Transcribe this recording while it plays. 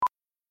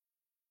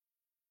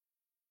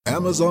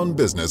Amazon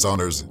Business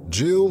honors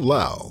Jill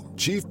Lau,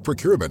 Chief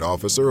Procurement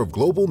Officer of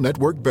Global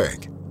Network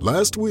Bank.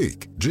 Last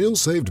week, Jill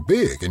saved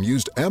big and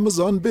used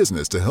Amazon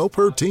Business to help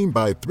her team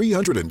buy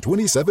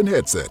 327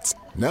 headsets.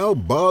 Now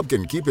Bob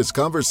can keep his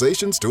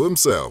conversations to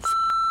himself.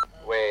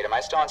 Wait, am I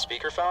still on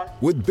speakerphone?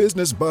 With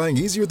business buying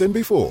easier than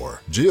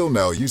before, Jill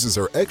now uses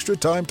her extra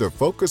time to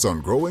focus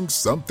on growing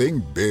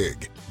something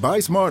big. Buy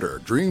smarter,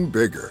 dream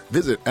bigger.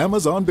 Visit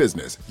Amazon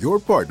Business, your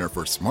partner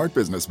for smart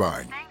business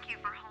buying. Thank you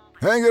for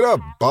holding. Hang it up,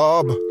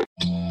 Bob.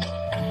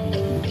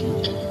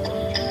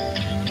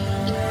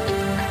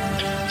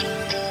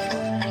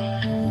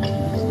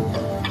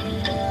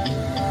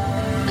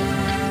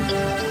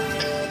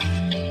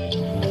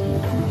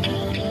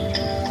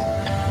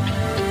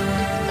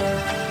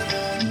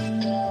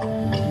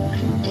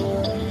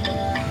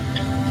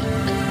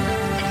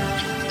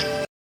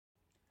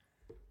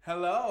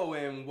 Hello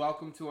and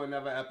welcome to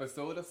another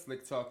episode of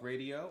Slick Talk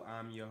Radio.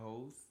 I'm your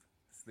host,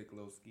 Slick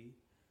Lowski.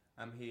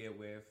 I'm here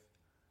with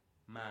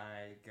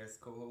my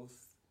guest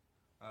co-host,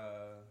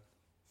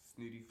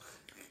 Snooty.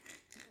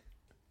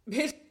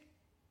 Bitch.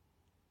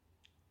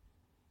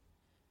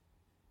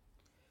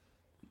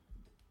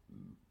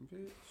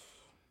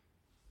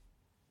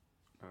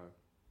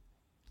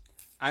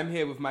 I'm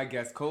here with my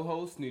guest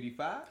co-host, Snooty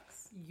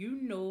Fox. You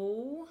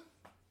know.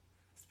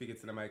 Speaking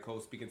to the mic,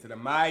 host, speaking to the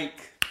mic.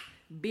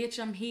 Bitch,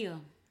 I'm here.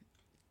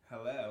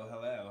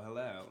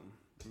 Hello.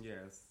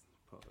 Yes.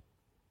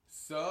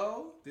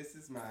 So, this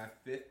is my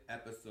 5th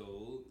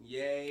episode.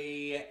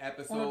 Yay,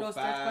 episode 5.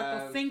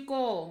 1, 2, 3,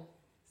 4, 5.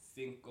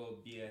 Cinco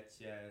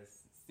bitches.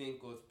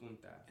 Cinco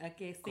puntas.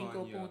 Okay,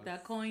 cinco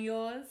punta.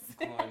 Coños.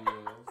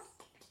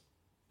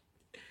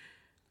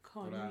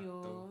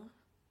 Coño.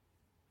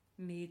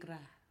 Negra.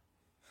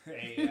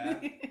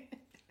 Hey,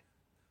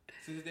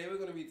 So today we're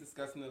going to be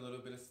discussing a little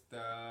bit of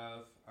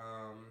stuff.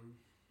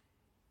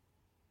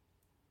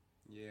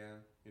 Yeah,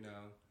 you know.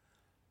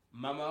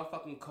 My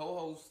motherfucking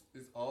co-host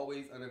is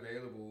always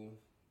unavailable.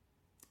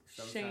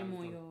 Shame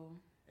on y'all.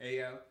 Hey,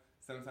 yeah.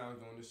 Sometimes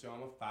on the show, I'm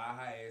going to fire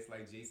her ass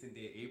like Jason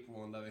did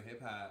April on Love and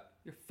Hip Hop.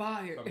 You're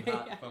fired.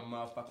 From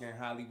motherfucking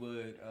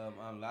Hollywood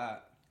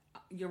Unlocked.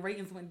 Your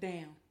ratings went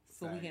down,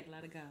 so Sorry. we had to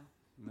let it go.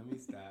 Let me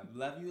stop.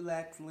 Love you,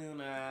 Lex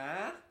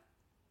Luna.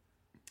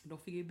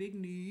 Don't forget Big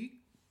Neek.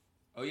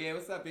 Oh, yeah.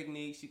 What's up, Big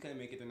Neek? She couldn't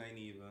make it tonight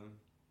either.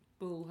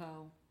 Boo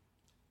ho.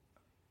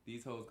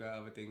 These hoes got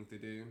other things to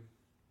do.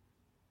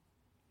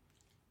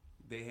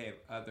 They have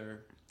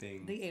other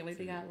things. They act like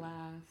they to got do.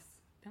 lives.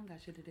 They don't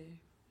got shit to do.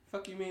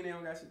 Fuck you mean they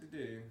don't got shit to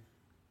do?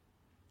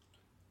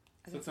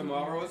 I So got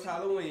tomorrow is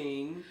something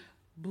Halloween.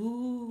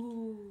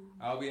 Boo.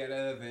 I'll be at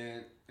an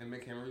event in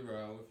McHenry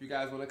Row. If you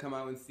guys want to come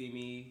out and see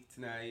me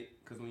tonight,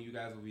 because when you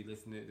guys will be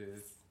listening to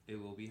this, it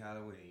will be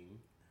Halloween.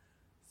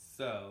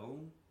 So,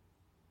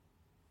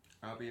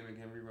 I'll be in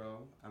McHenry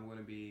Row. I'm going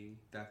to be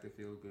Dr.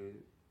 Feelgood.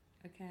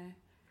 Okay.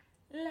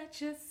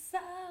 Let your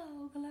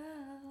soul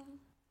glow.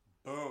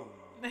 Boom.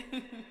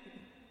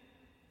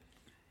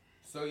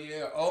 So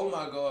yeah, oh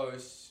my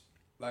gosh.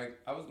 Like,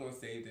 I was going to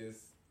say this,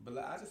 but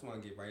I just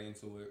want to get right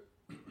into it.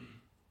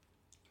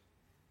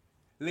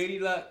 Lady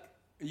Luck,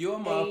 you're a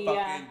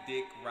motherfucking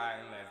dick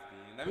riding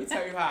lesbian. Let me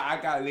tell you how I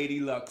got Lady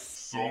Luck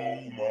So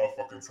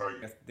motherfucking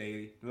tight.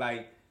 yesterday.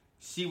 Like,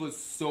 she was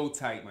so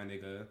tight, my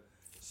nigga.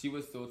 She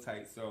was so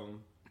tight, so.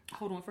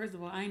 Hold on. First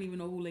of all, I didn't even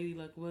know who Lady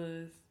Luck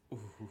was.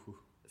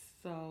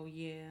 So,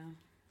 yeah.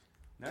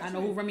 Not I you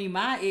know who Remy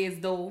Ma is,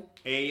 though.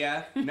 Hey,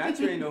 yeah. Not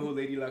you ain't know who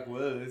Lady Luck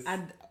was.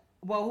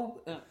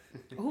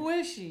 Who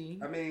is she?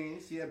 I mean,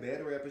 she a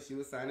bad rapper. She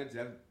was signed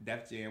to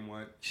Def Jam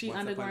once. She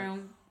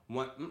underground?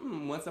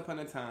 Once upon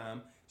a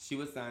time, she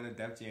was signed to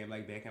Def Jam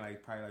like back in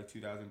like probably like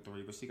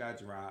 2003, but she got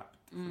dropped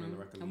from the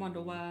record I wonder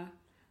label. why.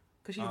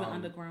 Because she's an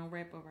underground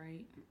rapper,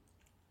 right?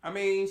 I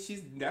mean,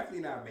 she's definitely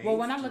not mainstream. Well,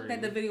 when I looked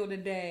at the video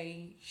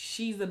today,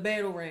 she's a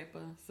battle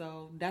rapper.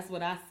 So that's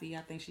what I see.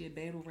 I think she a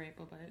battle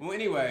rapper. But Well,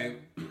 anyway,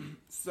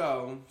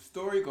 so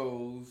story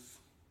goes.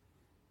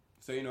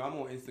 So you know, I'm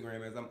on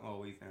Instagram as I'm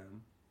always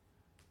am.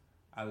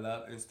 I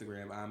love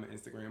Instagram. I'm an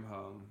Instagram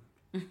hoe.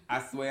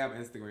 I swear I'm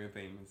Instagram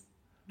famous.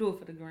 do it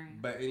for the gram.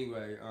 But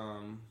anyway,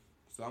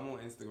 so I'm on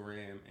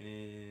Instagram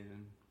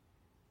and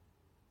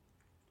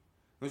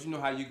don't you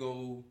know how you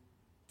go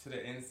to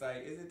the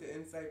insight? Is it the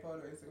insight part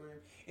of Instagram?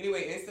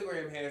 Anyway,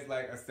 Instagram has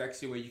like a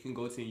section where you can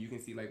go to and you can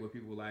see like what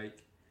people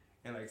like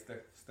and like stuff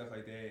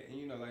like that. And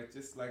you know, like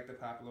just like the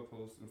popular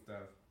posts and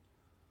stuff.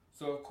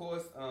 So of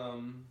course,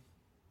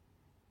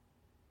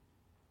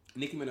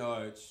 Nicki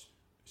Minaj,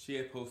 she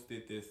had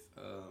posted this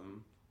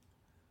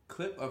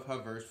clip of her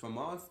verse for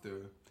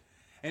Monster.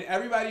 And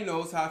everybody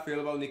knows how I feel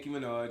about Nicki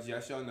Minaj.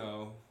 Yes, y'all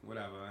know.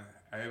 Whatever.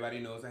 Everybody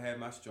knows I have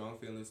my strong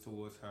feelings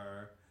towards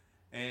her.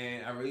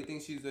 And I really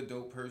think she's a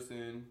dope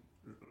person.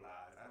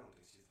 I don't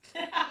think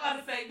she's... I'm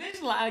about to say,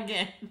 bitch, lie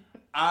again.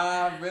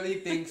 I really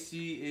think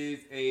she is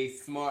a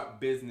smart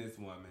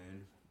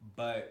businesswoman.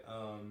 But,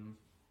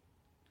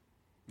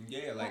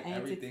 yeah, like My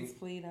everything... is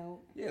played out.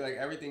 Yeah, like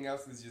everything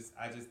else is just...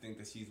 I just think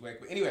that she's whack.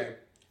 But anyway,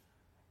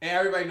 And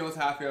everybody knows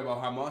how I feel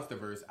about her Monster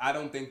verse. I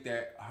don't think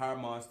that her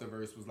Monster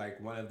verse was like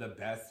one of the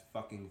best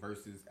fucking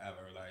verses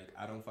ever. Like,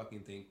 I don't fucking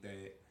think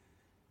that.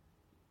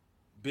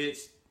 Bitch,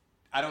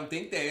 I don't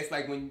think that. It's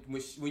like when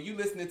you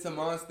listening to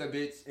Monster,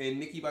 bitch, and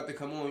Nicki about to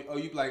come on, oh,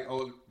 you be like,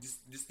 oh,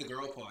 this the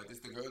girl part. This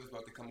the girl that's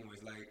about to come on.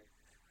 It's like,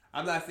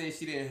 I'm not saying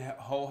she didn't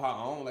hold her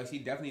own. Like, she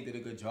definitely did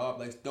a good job.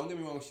 Like, don't get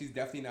me wrong, she's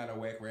definitely not a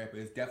whack rapper.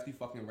 It's definitely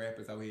fucking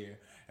rappers out here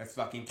that's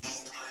fucking.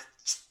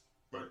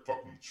 Like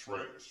fucking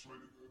trash,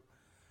 really.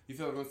 You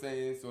feel what I'm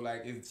saying? So,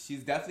 like,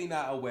 she's definitely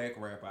not a whack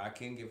rapper. I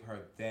can't give her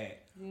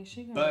that. Yeah,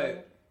 she gonna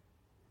But,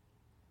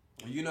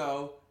 you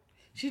know.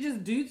 She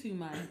just do too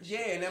much.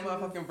 Yeah, and that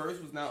motherfucking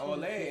verse was not all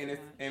that.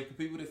 And for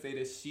people to say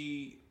that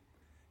she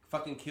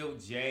fucking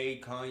killed Jay,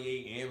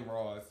 Kanye, and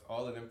Ross,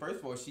 all of them. First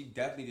of all, she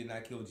definitely did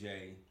not kill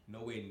Jay.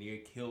 Nowhere near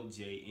killed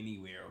Jay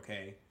anywhere,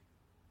 okay?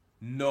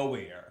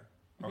 Nowhere,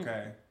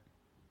 okay?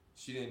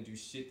 She didn't do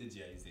shit to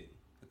Jay-Z,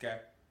 okay?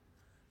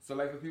 So,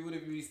 like, for people to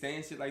be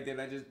saying shit like that,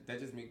 that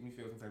just makes me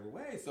feel some type of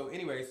way. So,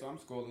 anyway, so I'm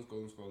scrolling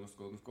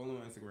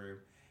on Instagram,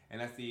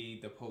 and I see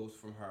the post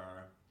from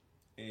her,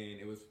 and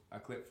it was a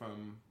clip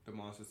from the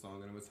Monster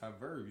song, and it was her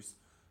verse.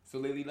 So,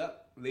 Lady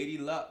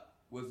Luck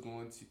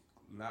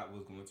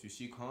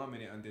she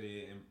commented under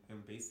there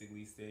and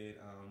basically said,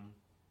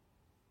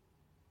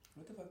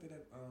 what the fuck did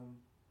that,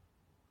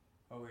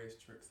 where's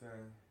Trick say?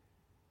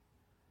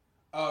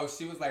 Oh,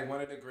 she was like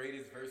one of the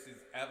greatest verses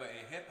ever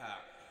in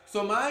hip-hop.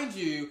 So mind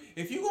you,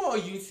 if you go on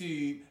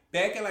YouTube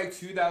back in like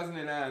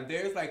 2009,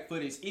 there's like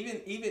footage.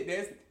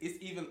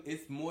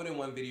 It's more than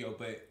one video,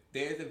 but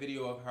there's a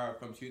video of her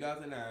from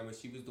 2009 when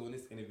she was doing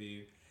this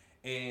interview,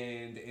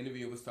 and the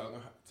interviewer was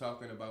talking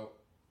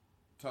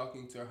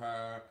to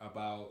her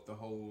about the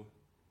whole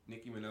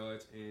Nicki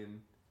Minaj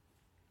and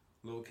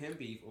Lil Kim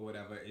beef or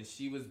whatever, and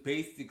she was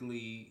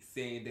basically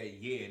saying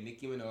that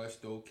Nicki Minaj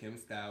stole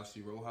Kim's style.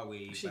 She rolled her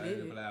waves, blah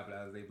blah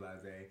blah blah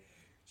blah.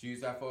 She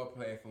used that for a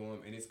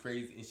platform, and it's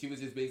crazy. And she was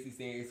just basically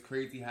saying it's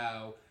crazy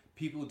how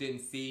people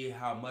didn't see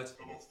how much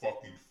of a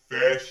fucking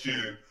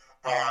fashion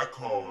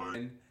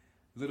icon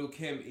Lil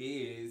Kim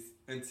is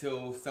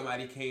until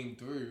somebody came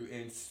through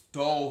and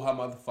stole her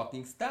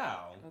motherfucking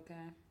style. Okay.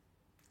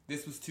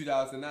 This was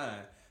 2009.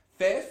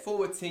 Fast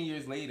forward 10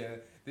 years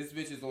later, this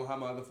bitch is on her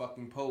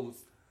motherfucking post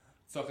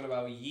talking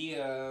about,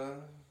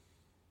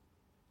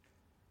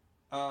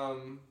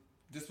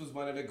 this was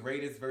one of the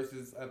greatest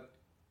verses of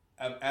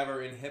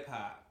ever in hip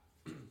hop.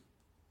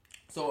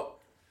 So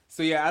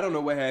yeah, I don't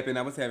know what happened.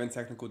 I was having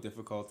technical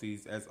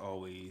difficulties as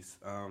always.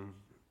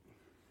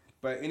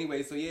 But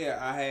anyway, so yeah,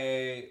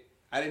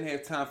 I didn't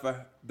have time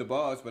for the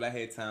boss, but I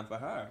had time for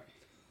her.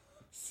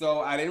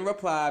 So I didn't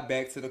reply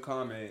back to the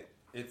comment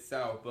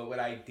itself, but what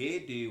I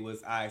did do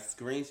was I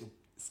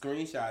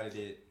screenshotted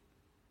it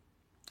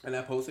and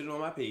I posted it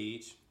on my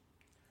page,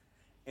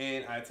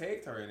 and I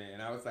tagged her in it,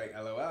 and I was like,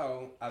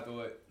 LOL, I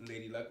thought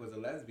Lady Luck was a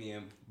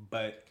lesbian,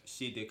 but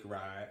she dick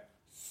ride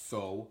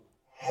so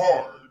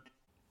hard.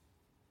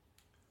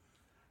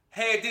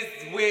 Had this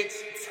bitch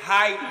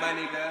tight, my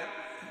nigga.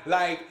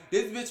 Like,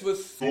 this bitch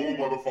was so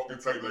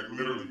motherfucking tight, like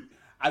literally.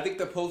 I think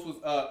the post was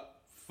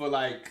up for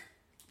like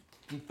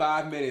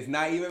 5 minutes,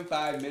 not even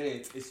 5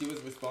 minutes, and she was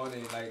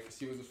responding back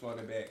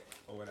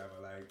or whatever.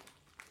 Like,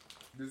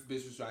 this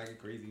bitch was trying to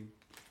get crazy.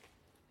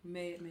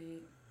 Mad.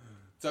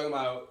 Talking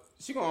about,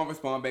 she gonna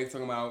respond back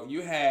talking about,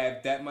 you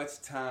have that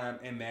much time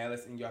and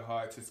malice in your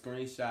heart to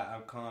screenshot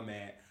a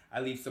comment, I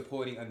leave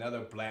supporting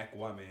another black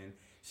woman.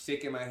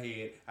 Shaking my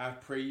head, I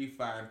pray you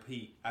find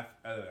peace. I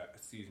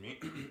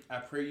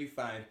pray you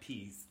find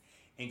peace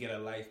and get a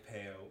life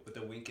pal with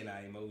a winking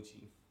eye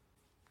emoji.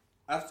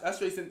 I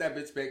straight sent that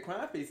bitch back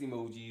crying face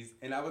emojis,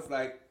 and I was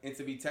like, and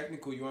to be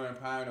technical, you are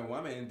empowering a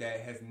woman that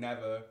has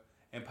never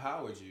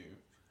empowered you.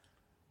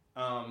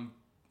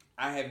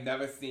 I have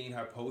never seen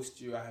her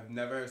post you. I have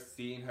never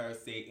seen her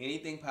say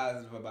anything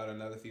positive about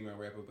another female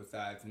rapper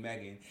besides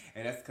Megan,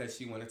 and that's because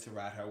she wanted to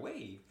ride her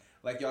wave.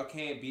 Like, y'all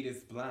can't be this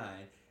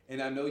blind.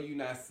 And I know you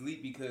not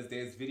sleep because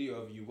there's video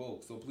of you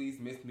woke. So please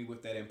miss me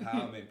with that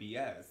empowerment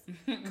BS.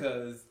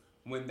 Because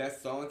when that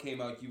song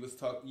came out, you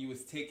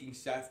was taking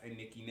shots at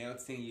Nicki. Now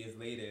 10 years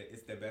later,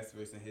 it's the best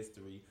verse in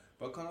history.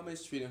 But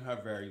Carmen's treating her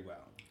very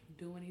well.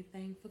 Do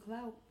anything for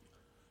clout.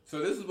 So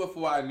this was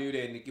before I knew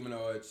that Nicki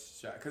Minaj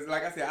shot. Because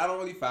like I said, I don't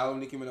really follow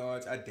Nicki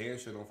Minaj. I damn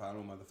sure don't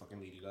follow motherfucking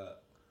Lady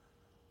Luck.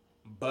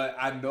 But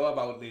I know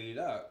about Lady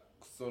Luck.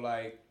 So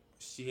like,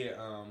 she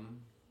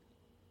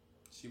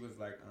was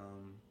like,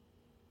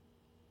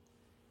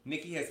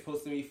 Nicki has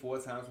posted me 4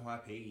 times on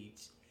her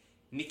page.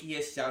 Nicki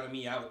has shouted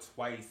me out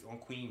twice on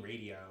Queen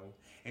Radio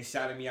and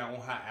shouted me out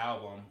on her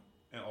album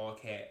in all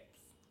caps.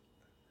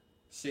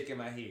 Shaking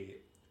my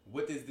head.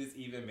 What does this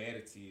even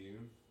matter to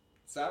you?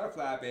 So I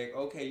replied back,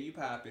 okay, you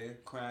poppin',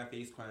 crying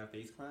face, crying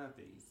face, crying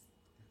face.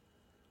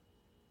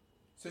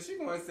 So she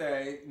gonna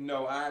say,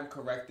 no, I'm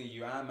correcting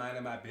you. I'm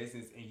minding my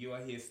business and you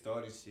are here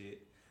starting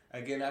shit.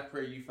 Again, I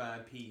pray you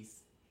find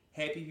peace.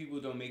 Happy people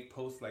don't make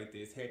posts like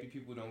this. Happy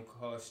people don't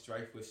cause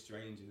strife with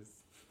strangers.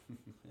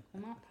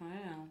 I'm not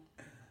playing.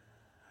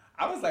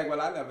 I was like,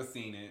 well, I never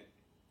seen it.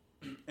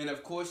 And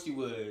of course you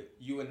would.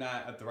 You were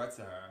not a threat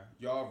to her.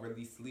 Y'all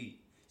really sleep.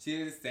 She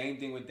did the same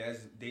thing with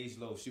Dej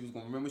Loaf. She was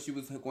gonna remember she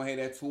was gonna have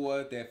that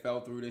tour that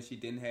fell through that she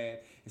didn't have,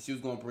 and she was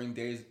gonna bring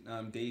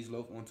Dej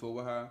Loaf on tour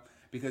with her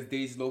because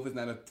Dej Loaf is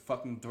not a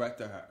fucking threat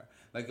to her.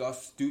 Like y'all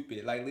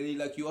stupid. Like literally,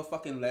 like you're a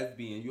fucking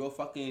lesbian. You're a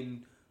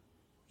fucking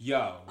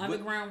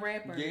underground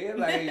rapper. Yeah,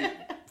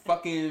 like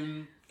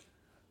fucking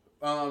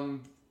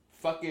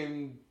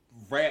fucking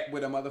rap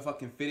with a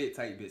motherfucking fitted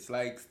type bitch.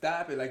 Like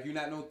stop it. Like you're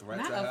not no threat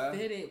to her. Not a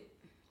fitted.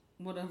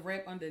 With a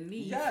rap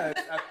underneath. Yes,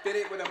 I fit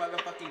it with a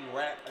motherfucking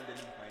rap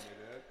underneath, my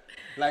nigga.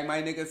 Like, my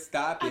nigga,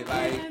 stop it.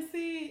 I can't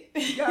see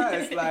it.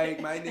 Yes,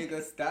 like, my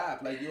nigga,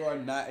 stop. Like, you are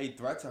not a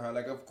threat to her.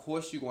 Like, of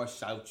course you gonna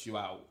shout you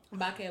out.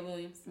 By Cat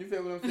Williams. You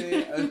feel what I'm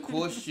saying? Of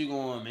course you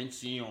gonna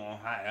mention you on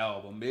her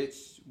album,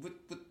 bitch.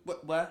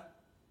 What?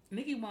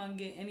 Nicki won't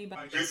get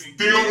anybody. And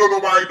still don't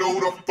nobody know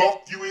who the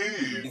fuck you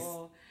is.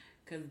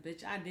 Cause,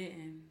 bitch, I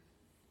didn't.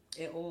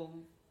 At all.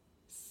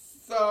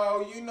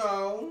 So, you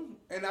know,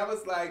 and I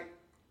was like,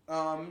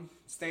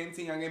 same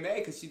to Young M.A.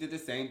 because she did the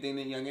same thing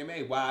to Young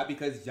M.A. Why?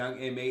 Because Young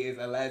M.A. is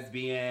a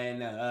lesbian.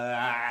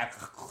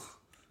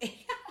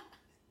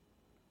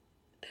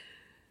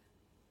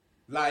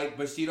 Like,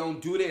 but she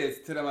don't do this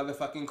to the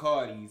motherfucking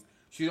Cardis.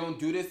 She don't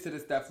do this to the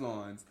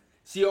Stefflons.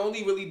 She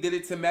only really did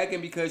it to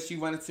Megan because she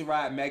wanted to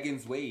ride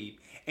Megan's wave.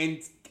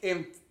 And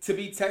to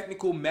be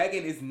technical,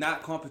 Megan is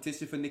not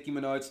competition for Nicki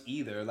Minaj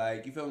either.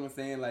 Like, you feel what I'm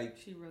saying? Like,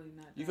 she really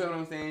not. You feel what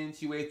I'm saying?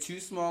 She wears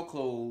too small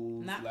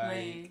clothes. Not like,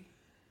 playing.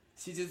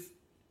 She just...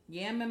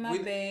 Yeah, I'm in my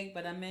bag,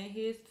 but I'm in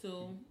his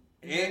too.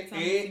 And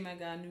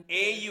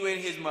you in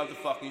his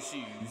motherfucking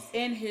shoes.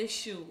 In his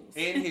shoes.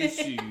 In his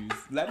shoes.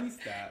 Let me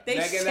stop.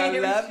 Megan, I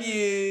love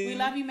you. We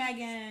love you,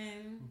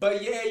 Megan.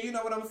 But yeah, you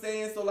know what I'm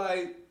saying? So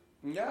like,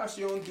 yeah,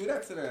 she don't do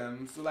that to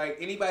them. So like,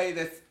 anybody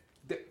that's...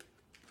 Bitch.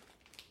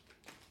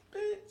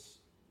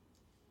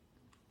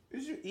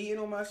 Is you eating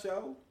on my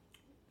show?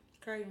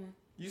 Curry one.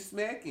 You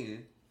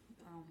smacking.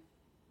 Oh.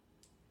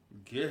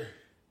 Yeah.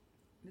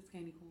 This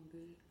candy corn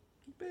good.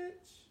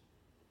 Bitch.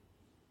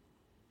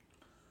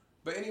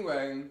 But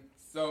anyway,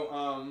 so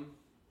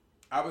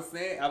I was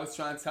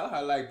trying to tell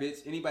her, like, bitch,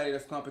 anybody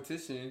that's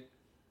competition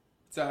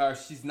to her,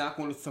 she's not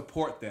going to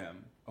support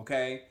them,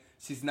 okay?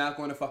 She's not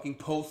going to fucking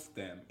post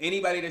them.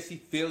 Anybody that she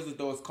feels as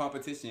though is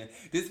competition.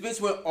 This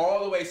bitch went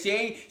all the way. She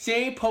ain't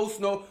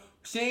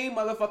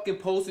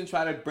motherfucking post and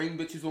try to bring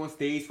bitches on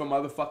stage from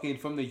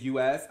the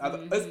US.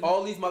 It's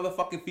all these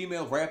motherfucking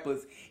female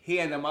rappers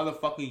here in the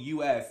motherfucking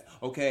US,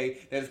 okay,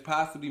 that is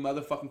possibly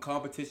motherfucking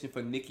competition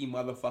for Nicki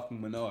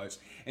motherfucking Minaj.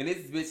 And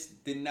this bitch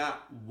did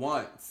not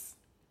once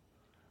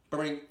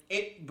bring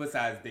it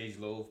besides Dej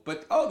Loaf.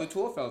 But, the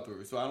tour fell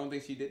through, so I don't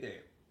think she did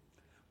that.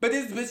 But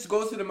this bitch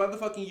goes to the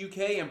motherfucking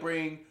UK and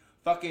bring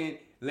fucking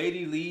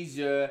Lady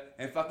Leisure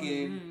and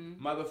fucking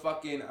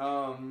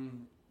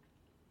motherfucking,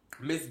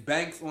 Miss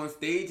Banks on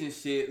stage and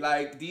shit.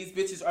 Like, these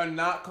bitches are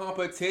not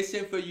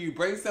competition for you.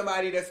 Bring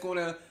somebody that's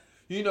gonna,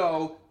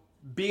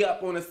 be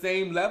up on the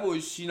same level.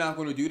 She not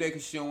gonna do that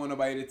because she don't want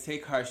nobody to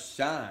take her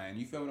shine.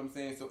 You feel what I'm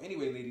saying? So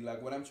anyway, lady,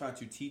 like, what I'm trying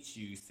to teach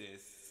you,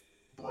 sis.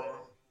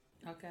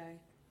 Okay.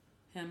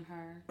 Him,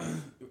 her.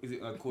 Is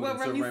it according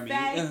to Remy?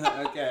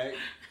 Okay.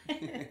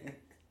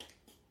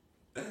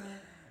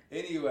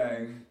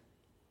 Anyway.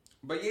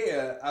 But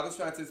yeah, I was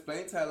trying to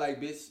explain to her,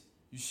 like, bitch,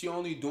 she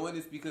only doing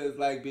this because,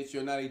 like, bitch,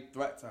 you're not a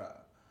threat to her.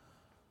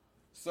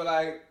 So,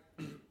 like,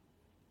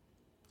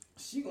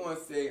 she gonna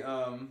say,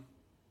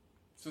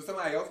 so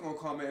somebody else gonna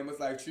comment and was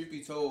like, truth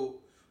be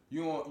told,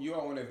 you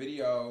are on a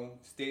video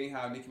stating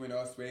how Nicki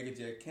Minaj swagger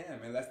Jet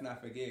Kim, and let's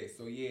not forget.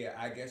 So, yeah,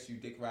 I guess you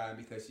dick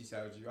riding because she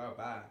shouted you out.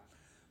 Bye.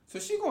 So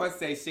she gonna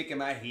say, shaking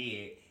my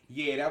head,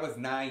 yeah, that was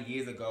 9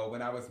 years ago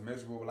when I was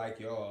miserable like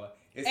y'all.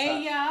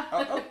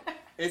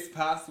 It's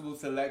possible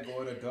to let go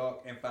of the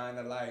dark and find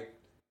the light.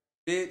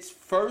 Bitch,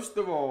 first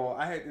of all,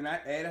 I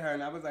added her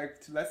and I was like,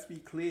 let's be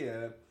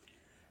clear.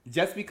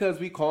 Just because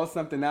we call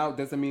something out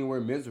doesn't mean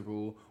we're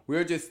miserable.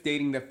 We're just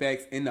stating the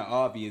facts in the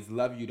obvious.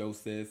 Love you though,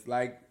 sis.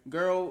 Like,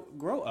 girl,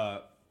 grow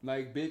up.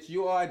 Like, bitch,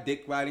 you are a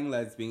dick-riding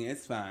lesbian.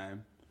 It's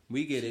fine.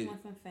 We get it. She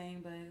wants some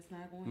fame, but it's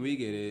not going We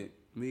get it.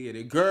 We get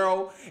it.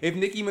 Girl, if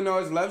Nicki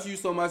Minaj loves you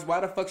so much,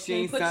 why the fuck she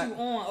ain't signed you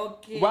on?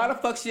 Okay. Why the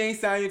fuck she ain't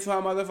signed you to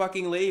her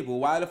motherfucking label?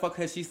 Why the fuck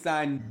has she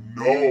signed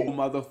no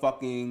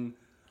motherfucking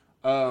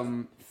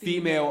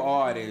female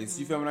artists?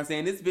 You feel what I'm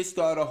saying? This bitch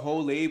started a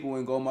whole label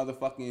and go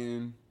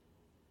motherfucking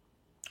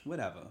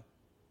whatever.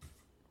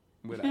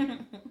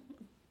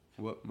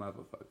 What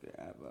motherfucker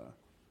ever.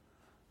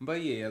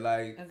 But yeah,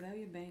 like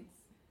Azalea Banks.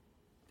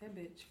 That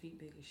bitch feet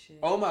big as shit.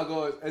 Oh my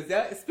god.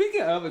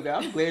 Speaking of Azalea,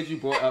 I'm glad you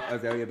brought up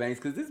Azalea Banks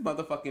because this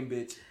motherfucking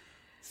bitch.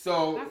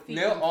 So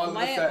now all of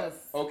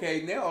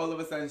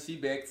a sudden she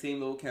back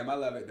Team Lil Kim. I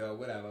love it though,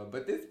 whatever.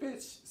 But this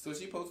bitch, so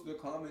she posted a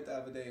comment the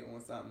other day on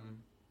something.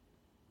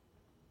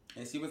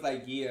 And she was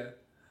like, yeah,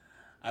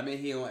 I'm in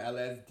here on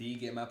LSD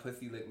getting my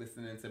pussy licked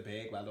listening to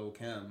Bag by Lil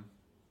Kim.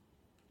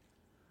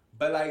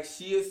 But like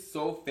she is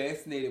so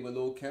fascinated with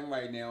Lil Kim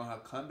right now, her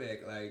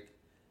comeback, like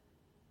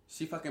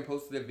she fucking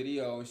posted a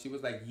video and she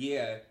was like,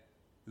 yeah,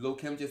 Lil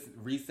Kim just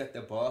reset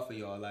the bar for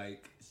y'all.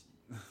 Like,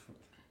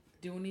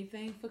 Do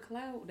anything for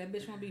clout. That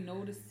bitch want to be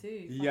noticed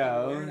too.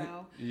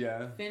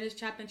 Yeah. Finish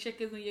chopping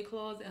chickens in your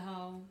closet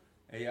home.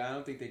 Hey, I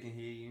don't think they can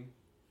hear you.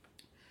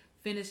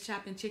 Finish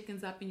chopping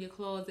chickens up in your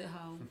closet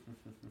home.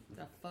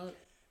 The fuck?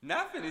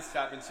 Not finish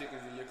chopping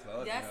chickens in your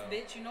closet. Yes,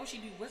 bitch. You know she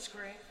do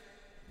witchcraft.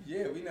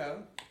 Yeah, we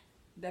know.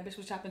 That bitch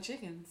was chopping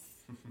chickens.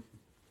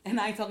 And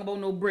I ain't talking about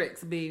no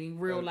bricks, baby.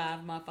 Real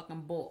live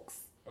motherfucking bulks.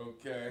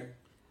 Okay.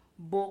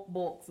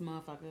 Bulks,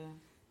 motherfucker.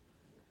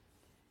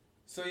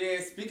 So yeah,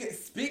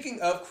 speaking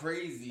of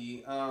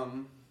crazy,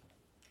 I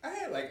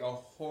had like a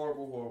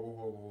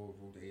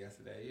horrible day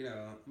yesterday. You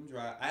know, I'm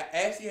dry. I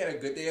actually had a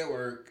good day at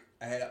work.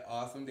 I had an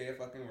awesome day at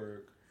fucking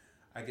work.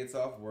 I gets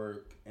off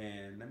work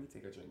and let me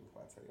take a drink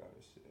before I tell y'all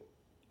this shit.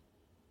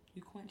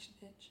 You quenched,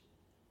 bitch.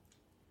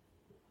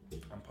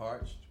 I'm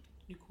parched.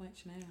 You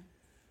quenched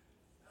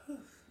now.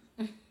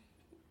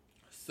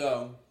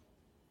 So,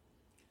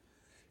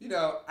 you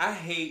know, I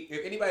hate,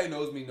 if anybody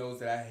knows me knows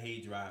that I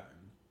hate driving.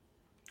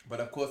 But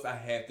of course I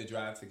have to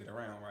drive to get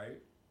around, right?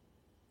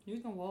 You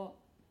can walk.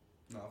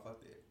 No, fuck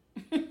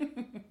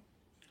that.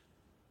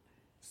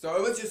 So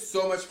it was just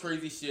so much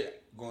crazy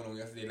shit going on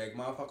yesterday. Like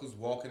motherfuckers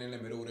walking in the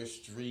middle of the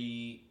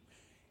street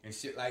and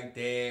shit like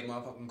that.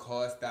 Motherfucking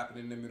cars stopping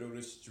in the middle of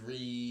the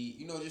street.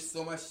 You know, just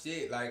so much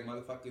shit. Like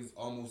motherfuckers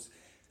almost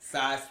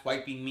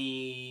side-swiping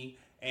me.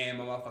 And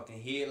my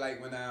motherfucking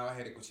headlight went out. I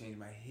had to go change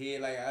my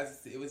headlight.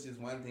 It was just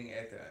one thing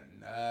after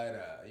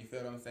another. You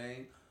feel what I'm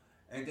saying?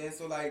 And then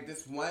so like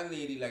this one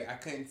lady, like I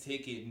couldn't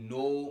take it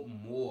no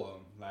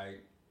more.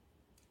 Like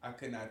I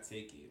could not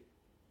take it.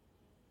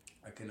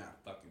 I could not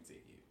fucking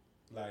take it.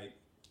 Like,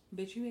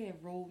 bitch, you had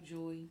road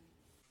joy.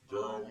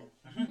 Girl.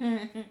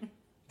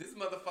 This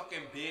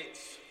motherfucking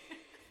bitch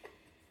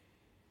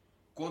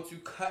going to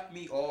cut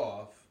me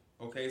off.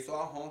 Okay, so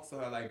I honk to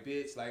her like,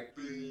 bitch, like,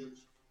 Bitch.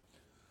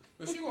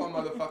 but she gonna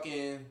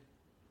motherfucking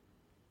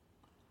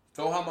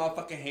throw her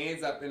motherfucking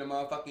hands up in the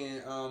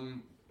motherfucking,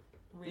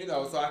 you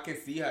know, so I can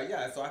see her.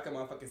 Yeah, so I can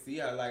motherfucking see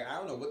her. Like, I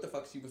don't know what the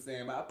fuck she was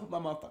saying, but I put my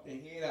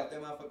motherfucking head out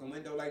that motherfucking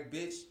window like,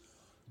 bitch,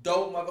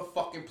 don't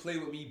motherfucking play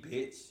with me,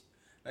 bitch.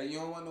 Like, you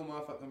don't want no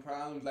motherfucking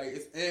problems. Like,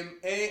 and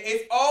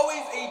it's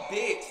always a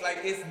bitch. Like,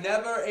 it's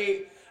never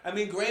a... I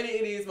mean, granted,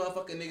 it is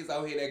motherfucking niggas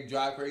out here that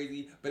drive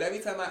crazy, but every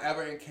time I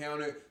ever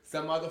encountered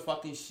some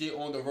motherfucking shit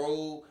on the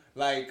road,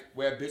 like,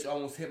 where a bitch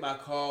almost hit my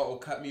car or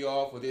cut me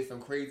off, or did some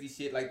crazy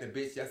shit, like the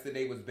bitch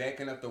yesterday was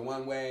backing up the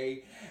one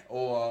way,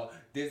 or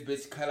this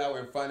bitch cut out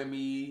in front of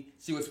me.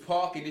 She was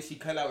parking, then she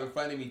cut out in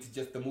front of me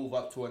to move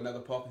up to another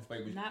parking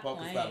spot,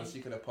 but she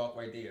could have parked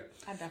right there.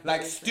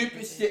 Like,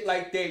 stupid shit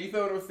like that. You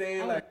feel what I'm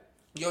saying? Like,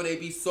 yo, they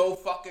be so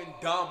fucking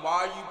dumb.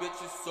 Why are you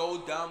bitches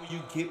so dumb when you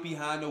get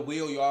behind the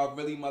wheel? Y'all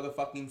really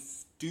motherfucking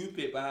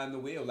stupid behind the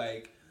wheel.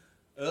 Like,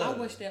 ugh. I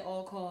wish that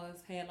all cars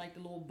had like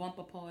the little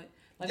bumper part.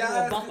 Like the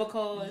little bumper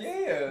cars.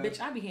 Yeah. Bitch,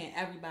 I be hearing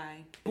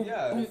everybody. Boom,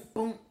 Yes. boom,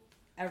 boom.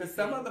 Everything. Cause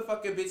some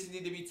motherfucking bitches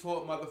need to be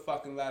taught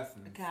motherfucking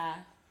lessons. Okay.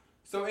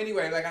 So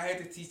anyway, like I had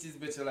to teach this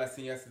bitch a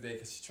lesson yesterday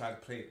because she tried to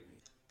play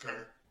with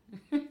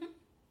me. Okay.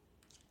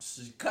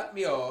 She cut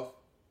me off.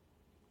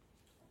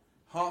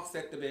 Honks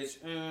at the bitch.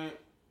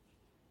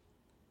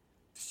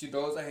 She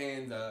throws her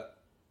hands up.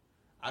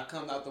 I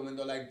come out the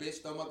window like,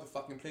 bitch, don't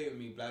motherfucking play with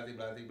me. Blase,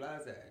 blase,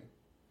 blase.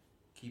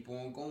 Keep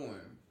on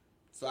going.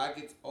 So I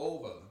get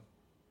over.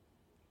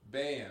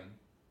 Bam.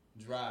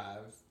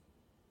 Drives.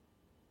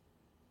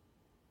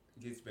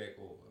 Gets back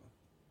over.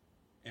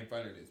 In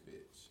front of this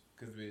bitch.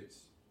 Cause bitch,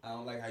 I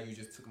don't like how you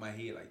just took my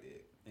head like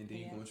that. And then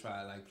you gonna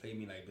try to like play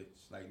me like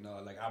bitch. Like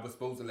no, like I was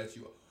supposed to let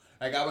you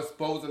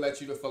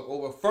the fuck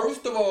over.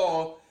 First of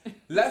all,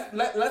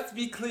 let's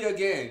be clear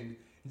again.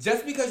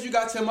 Just because you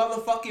got your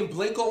motherfucking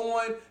blinker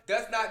on,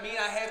 does not mean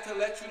I have to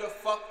let you the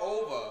fuck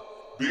over.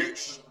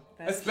 Bitch.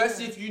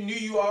 Especially if you knew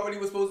you already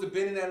was supposed to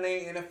be in that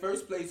lane in the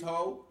first place,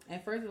 ho.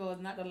 And first of all,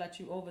 it's not to let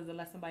you over, it's to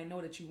let somebody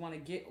know that you want to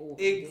get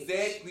over.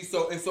 Exactly.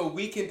 So so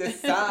we can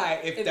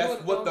decide if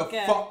that's what the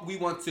fuck we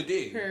want to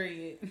do.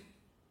 Period.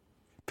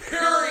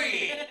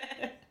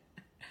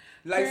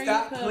 Like,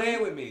 stop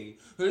playing with me.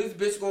 So this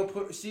bitch gonna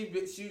put she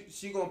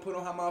gonna put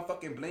on her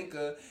motherfucking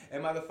blinker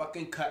and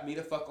motherfucking cut me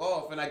the fuck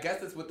off. And I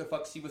guess that's what the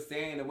fuck she was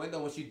saying in the window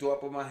when she threw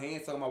up on my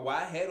hand, talking about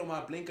why I had on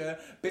my blinker.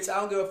 Bitch, I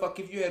don't give a fuck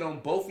if you had on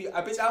both of you.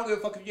 Bitch, I don't give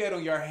a fuck if you had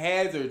on your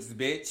hazards,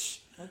 bitch.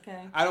 Okay.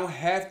 I don't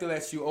have to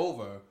let you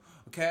over.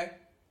 Okay?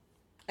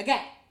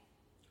 Okay.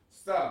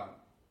 So,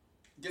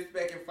 gets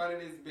back in front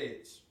of this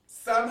bitch.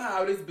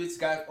 Somehow this bitch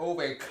got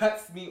over and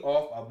cuts me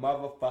off a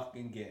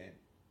motherfucking again.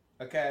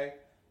 Okay?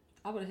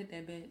 I would have hit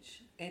that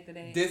bitch after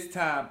that. This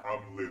time,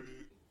 I'm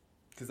livid.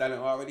 because I done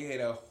already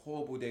had a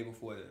horrible day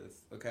before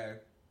this, okay?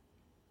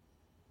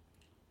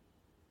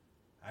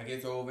 I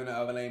get over in the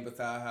other lane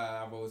beside her,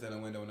 I rolls in the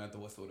window and I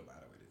throw a soda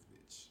bottle with this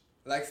bitch.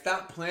 Like,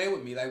 stop playing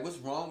with me. Like, what's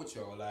wrong with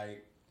y'all?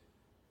 Like,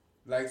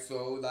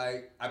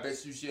 I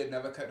bet you should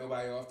never cut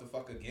nobody off the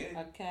fuck again.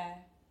 Okay.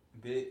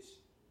 Bitch.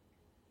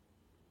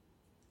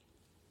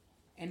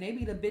 And they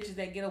be the bitches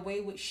that get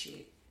away with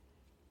shit.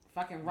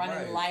 fucking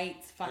running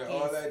lights,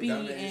 fucking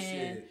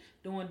speeding,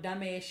 doing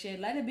dumbass shit.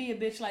 Let it be a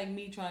bitch like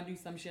me trying to do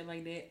some shit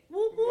like that.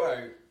 Whoop, whoop.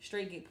 Right.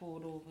 Straight get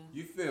pulled over.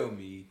 You feel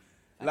me?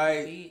 Fucking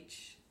like,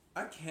 bitch.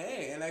 I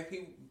can't, and like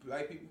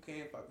people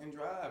can't fucking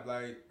drive,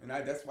 like, and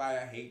that's why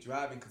I hate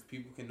driving, because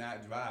people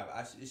cannot drive.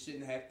 It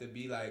shouldn't have to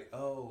be like,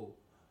 oh,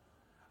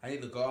 I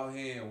need to go out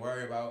here and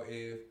worry about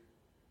if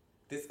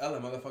this other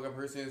motherfucking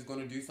person is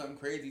gonna do something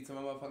crazy to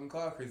my motherfucking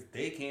car because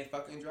they can't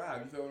fucking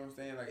drive. You feel what I'm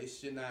saying? Like, it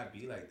should not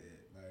be like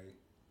that. Like,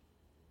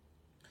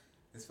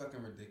 it's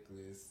fucking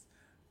ridiculous.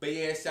 But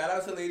yeah, shout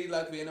out to Lady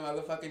Luck being a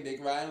motherfucking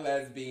dick riding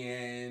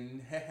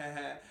lesbian.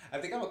 I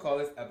think I'm gonna call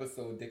this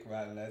episode Dick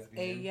Riding Lesbian.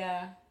 Hey,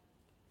 yeah.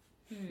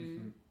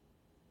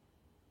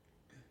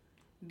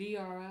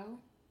 DRL?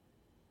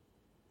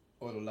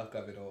 Or the luck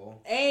of it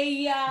all.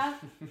 Hey,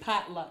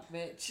 potluck,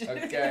 bitch.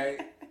 Okay.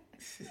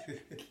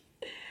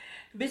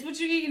 Bitch, what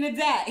you eating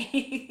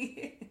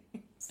today?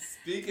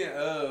 Speaking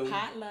of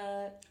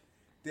potluck.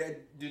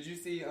 Did you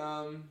see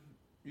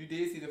you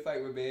did see the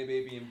fight with Bad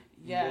Baby and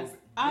yes.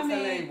 What's her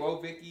name? Whoa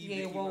Vicky?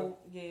 Yeah,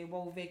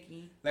 Whoa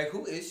Vicky. Like,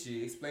 who is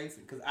she? Explain to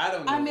me, because I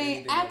don't know. I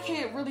mean, I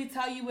can't really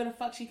tell you where the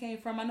fuck she came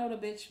from. I know the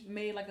bitch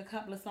made like a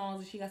couple of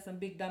songs and she got some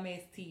big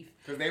dumbass teeth.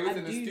 Because they was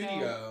in the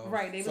studio.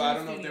 Right, they was so in I the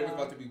don't know if they was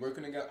about to be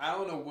working together. I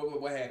don't know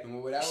what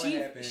happened. What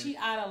happened. She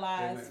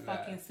idolized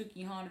fucking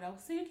Suki Hana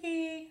though.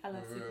 Suki. I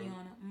love Suki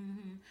Hana.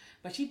 Mm-hmm.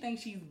 But she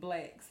thinks she's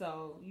black,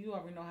 so you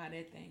already know how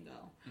that thing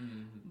go.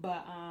 Mm-hmm.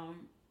 But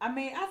I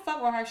mean, I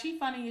fuck with her. She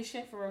funny as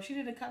shit for real. She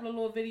did a couple of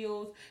little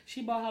videos.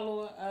 She bought her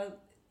little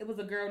it was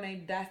a girl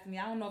named Destiny.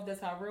 I don't know if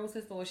that's her real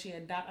sister or she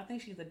adopted. I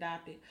think she's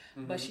adopted.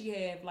 Mm-hmm. But she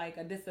had like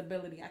a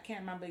disability. I can't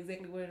remember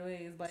exactly what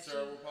it is. But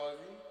cerebral palsy?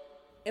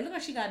 It looked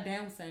like she got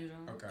Down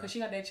syndrome. Okay. Because she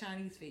got that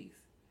Chinese face.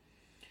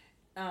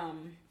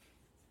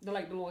 The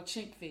little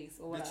chink face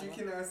or whatever. But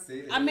you cannot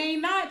say that. I mean,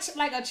 not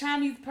like a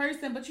Chinese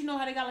person, but you know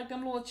how they got like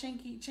them little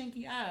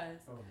chinky eyes.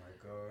 Oh my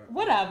god.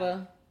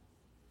 Whatever.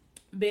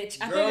 Bitch,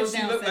 I Girl, think it's she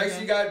Down looked syndrome. like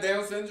she got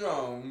Down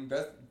syndrome.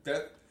 That's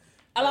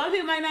a lot of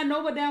people might not know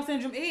what Down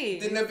syndrome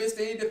is. Then the bitch,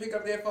 they need to pick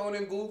up their phone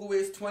and Google it.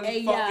 It's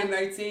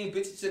 19.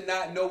 Bitches should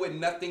not know it.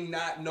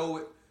 Not know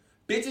it.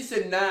 Bitches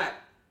should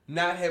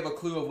not have a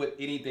clue of what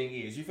anything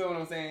is. You feel what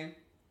I'm saying?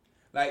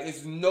 Like,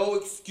 it's no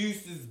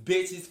excuses,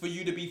 bitches, for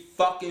you to be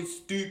fucking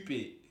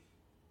stupid.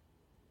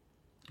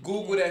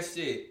 Google that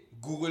shit.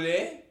 Google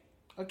it.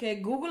 Okay,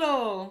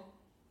 Google.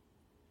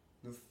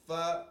 The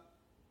fuck?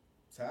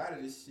 Tired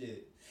of this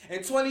shit.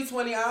 In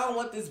 2020, I don't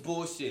want this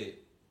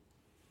bullshit.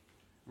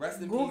 Rest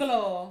in peace.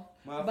 Google.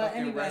 But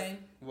anyway.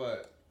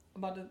 What?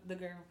 About the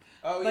girl.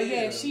 Oh, but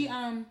yeah, she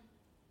the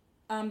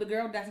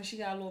girl definitely, she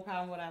got a little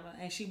problem, whatever,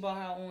 and she bought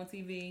her on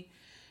TV.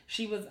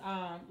 She was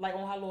like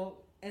on her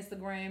little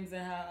Instagrams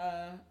and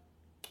her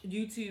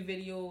YouTube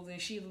videos,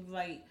 and she was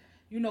like,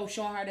 you know,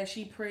 showing her that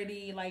she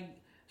pretty, like.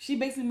 She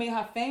basically made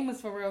her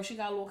famous for real. She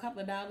got a little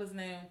couple of dollars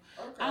now.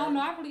 Okay. I don't know.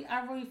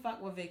 I really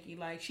fuck with Vicky.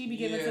 Like, she be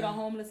giving to the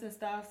homeless and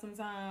stuff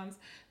sometimes.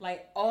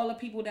 Like, all the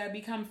people that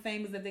become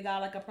famous, if they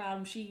got like a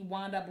problem, she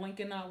wind up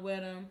linking up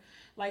with them.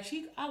 Like,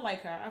 I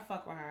like her. I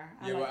fuck with her.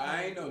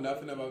 I ain't know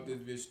nothing about this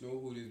bitch, know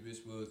who this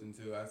bitch was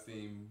until I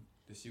seen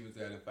that she was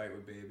at a fight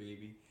with Bad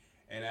Baby.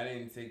 And I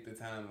didn't take the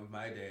time of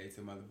my day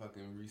to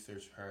motherfucking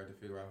research her to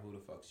figure out who the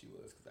fuck she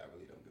was, because I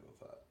really don't give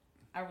a fuck.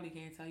 I really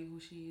can't tell you who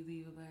she is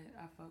either, but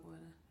I fuck with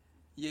her.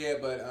 Yeah,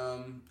 but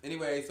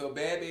anyway, so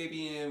Bad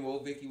Baby and Whoa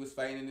Vicky was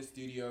fighting in the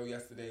studio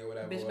yesterday or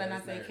whatever. Bitch, better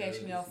not say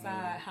catch me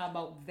outside. How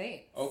about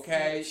that?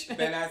 Okay,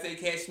 better not say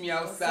catch me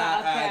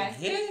outside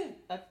again.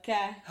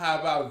 Okay. How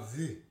about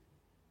this?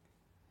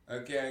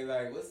 Okay,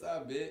 like, what's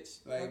up,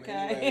 bitch? Like,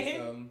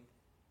 anyways,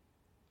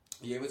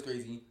 yeah, it was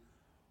crazy.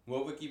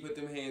 Whoa Vicky put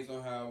them hands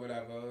on her,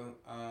 whatever.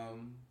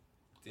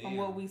 Damn. From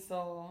what we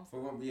saw.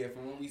 From what we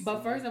saw.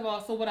 But first of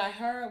all, so what I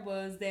heard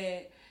was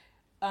that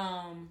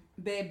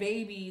Bad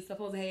Baby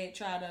supposed to had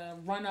tried to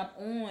run up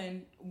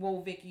on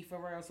Whoa Vicky for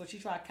real, so she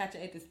tried to catch her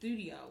at the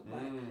studio,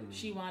 but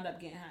she wound up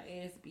getting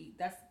her ass beat.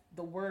 That's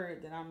the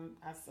word that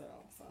I saw.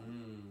 So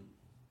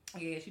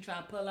yeah, she tried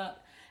to pull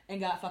up and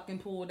got fucking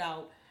pulled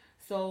out.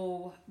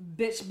 So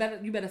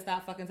bitch, you better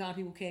stop fucking telling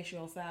people catch you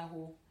outside,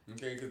 who?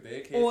 Okay, because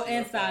they catch or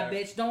inside,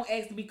 bitch. Don't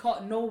ask to be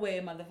caught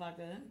nowhere,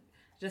 motherfucker.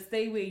 Just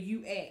stay where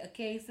you at,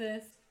 okay,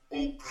 sis?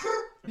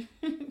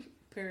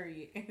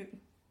 Period.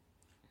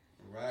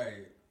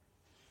 Right.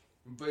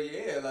 But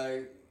yeah,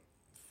 like,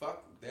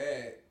 fuck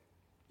that.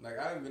 Like,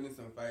 I've been in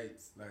some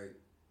fights, like,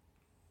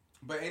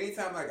 but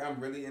anytime, like, I'm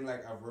really in,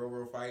 like, a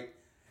real fight,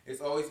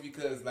 it's always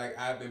because, like,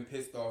 I've been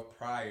pissed off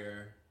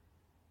prior.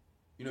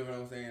 You know what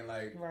I'm saying?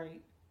 Like,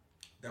 right.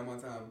 That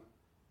one time,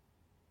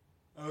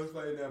 I was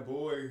fighting that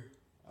boy.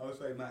 I was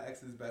fighting my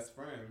ex's best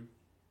friend.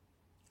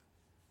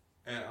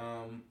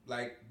 And,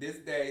 like, this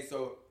day,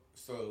 so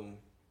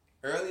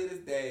early this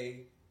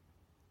day,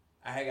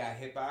 I had got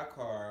hit by a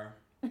car.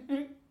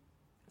 The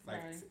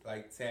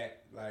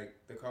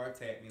car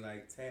tapped me,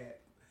 tap.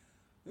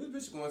 This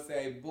bitch gonna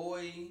say,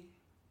 boy.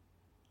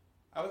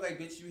 I was like,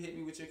 bitch, you hit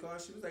me with your car.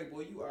 She was like,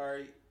 boy, you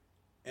alright.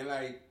 And,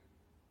 like,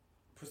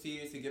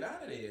 proceeded to get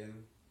out of there.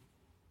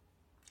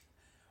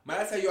 When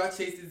I tell you I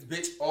chased this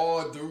bitch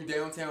all through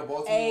downtown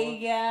Baltimore. Hey,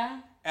 yeah.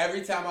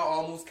 Every time I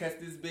almost catch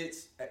this bitch,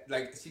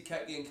 like she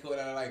kept getting killed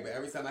at the light, but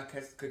every time I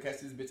could catch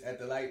this bitch at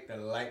the light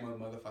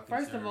motherfucking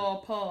First of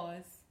all,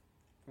 pause.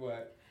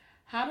 What?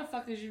 How the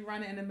fuck is you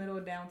running in the middle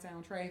of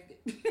downtown traffic?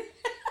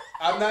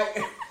 I'm not.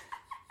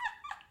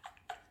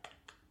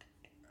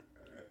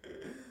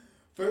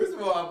 First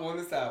of all, I'm on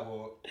the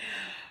sidewalk.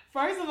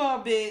 First of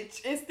all,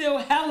 bitch, it's still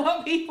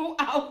hella people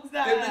outside.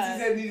 Them bitches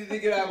had needed to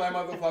get out of my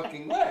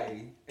motherfucking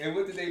way. And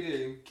what did they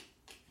do?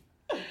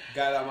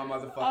 Got out of my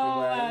motherfucking way.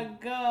 Oh my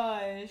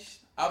gosh.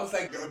 I was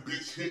like, That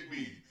bitch hit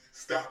me.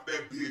 Stop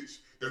that bitch.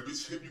 That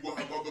bitch hit me with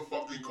her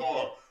motherfucking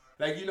car.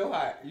 like you know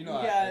how,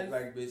 Yes.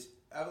 like bitch.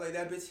 I was like,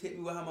 that bitch hit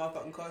me with her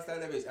motherfucking car. Stop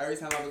that bitch. Every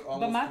time I was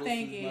almost But my close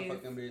thing to this is,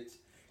 motherfucking bitch,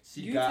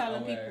 she You got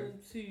telling away. people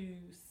to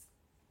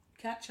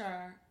catch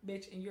her,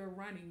 bitch, and you're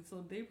running,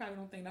 so they probably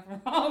don't think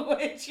nothing wrong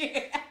with you.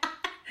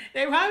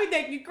 They probably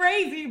think you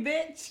crazy,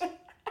 bitch.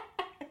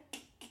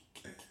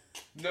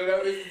 No,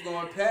 that bitch was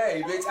gonna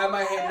pay, bitch. I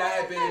might have not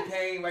have been in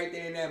pain right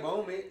there in that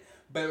moment,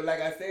 but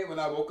like I said, when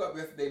I woke up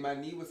yesterday, my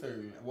knee was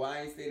hurting. Well,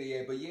 I ain't say that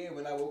yet, but yeah,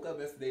 when I woke up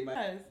yesterday,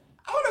 I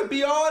wanna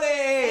be all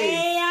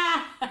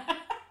that. Yeah.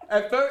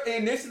 At first,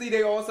 initially,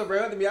 they all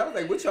surrounded me. I was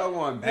like, "What y'all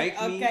want, bank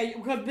me?" Okay,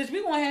 because bitch,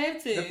 we gonna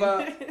have to. The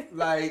fuck?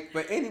 Like,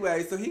 but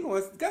anyway, so he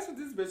going. Guess what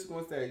this bitch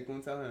gonna say? You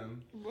gonna tell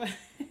him?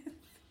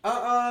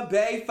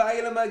 Bae,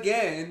 file him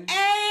again.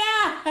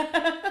 Hey,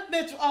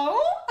 bitch. Oh.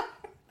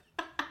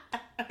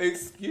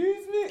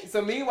 Excuse me.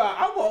 So meanwhile,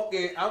 I'm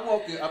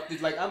walking up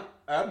this like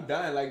I'm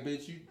done. Like,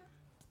 bitch, you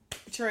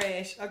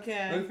Trash.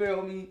 Okay. you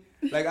feel me?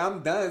 Like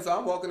I'm done. So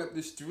I'm walking up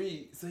the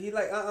street. So he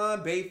like,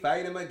 bae,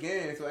 fight him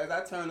again. So as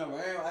I turn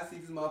around, I see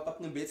this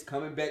motherfucking bitch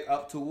coming back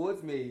up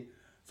towards me.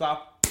 So I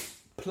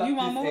plucked You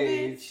want his more, ass.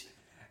 bitch?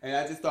 And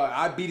I just thought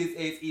I beat his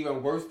ass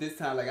even worse this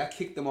time. Like I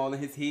kicked him all in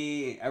his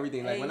head and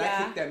everything. Like when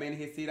I kicked that man in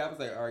his head, I was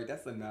like, all right,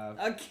 that's enough.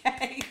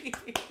 Okay.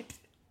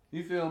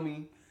 You feel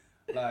me?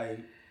 Like,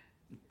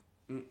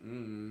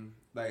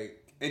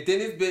 like, and then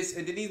this bitch,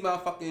 and then these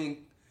motherfucking,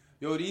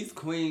 these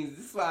queens,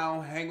 this is why I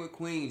don't hang with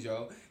queens,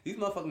 yo. These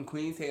motherfucking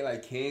queens had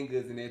like canned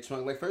goods in their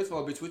trunk. Like, first of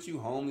all, bitch, what you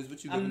homeless?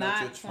 What you living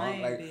out your trunk?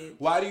 playing, Like, bitch.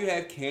 why do you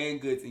have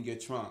canned goods in your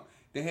trunk?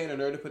 They had a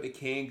nerve to put the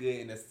canned good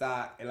in the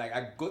sock, and like,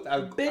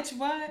 Bitch,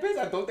 what? Bitch,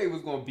 I thought they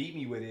was gonna beat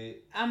me with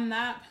it. I'm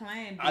not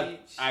playing,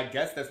 bitch. I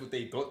guess that's what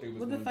they thought they was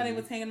What gonna the fuck do. they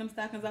was hanging them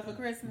stockings up for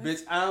Christmas?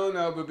 Bitch, I don't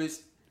know, but bitch,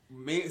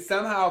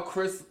 somehow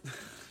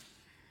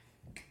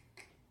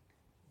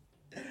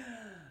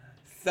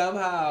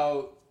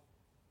somehow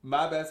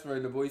my best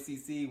friend, the boy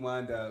CC,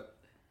 wound up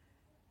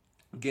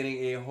getting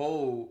a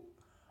hold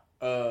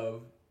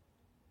of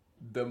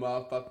the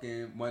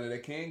motherfucking one of the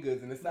canned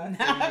goods in the socks.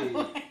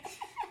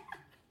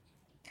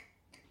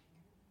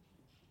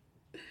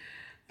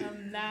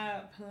 I'm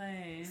not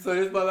playing. So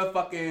this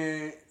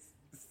motherfucking,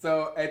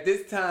 so at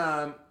this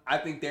time, I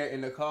think they're in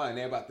the car and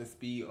they're about to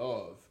speed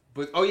off.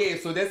 But, oh yeah,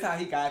 so that's how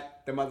he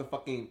got the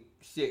motherfucking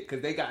shit,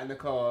 because they got in the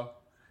car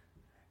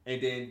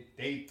and then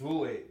they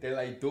threw it. They're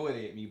like throwing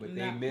it at me, but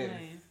they missed,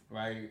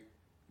 right?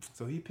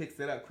 So he picks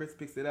it up, Chris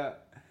picks it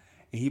up,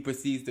 and he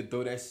proceeds to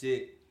throw that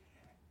shit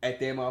at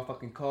their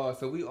motherfucking car.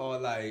 So we all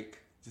like,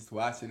 just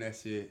watching that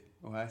shit.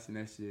 Why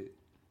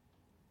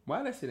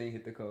that shit ain't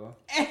hit the car?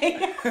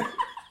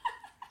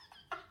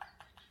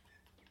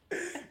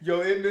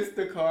 Yo, it missed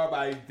the car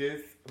by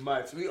this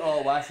much. We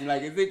all watching.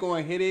 Like, is it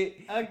going to hit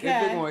it?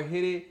 Okay. Is it going to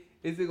hit it?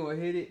 Is it going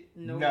to hit it?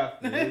 Nope.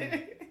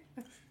 Nothing.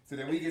 So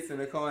then we get to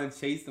the car and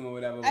chase them or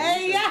whatever.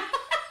 Hey, yeah.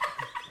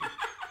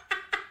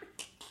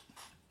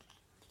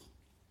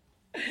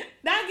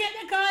 Not get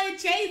in the car and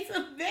chase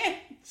a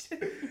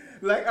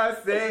bitch. Like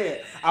I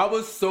said, I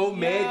was so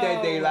mad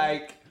that day.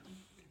 Like,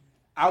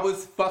 I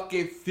was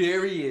fucking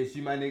furious,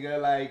 you my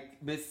nigga.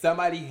 Like, bitch,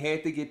 somebody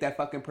had to get that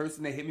fucking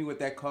person that hit me with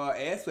that car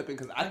ass whipping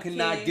because I could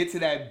not get to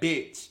that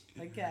bitch.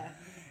 Okay.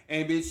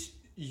 And bitch,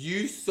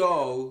 you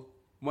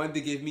wanted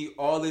to give me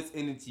all this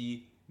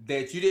energy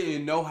that you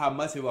didn't know how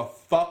much of a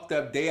fucked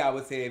up day I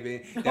was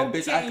having. That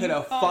bitch, I could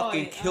have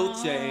fucking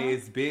killed your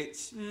ass,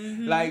 bitch.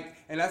 Mm-hmm. Like,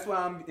 and that's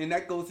why and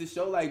that goes to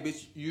show, like,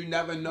 bitch, you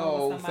never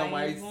know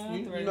somebody's,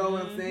 you know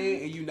what I'm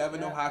saying? And you never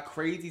know how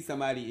crazy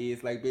somebody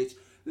is. Like, bitch,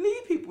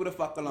 leave people the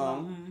fuck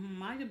alone. Mm-hmm.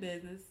 Mind your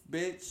business.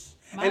 Bitch.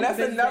 Mind and that's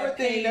business another that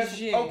thing pays that's,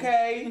 you.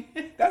 okay,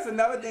 that's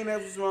another thing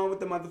that's wrong with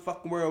the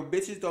motherfucking world.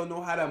 Bitches don't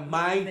know how to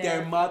mind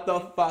their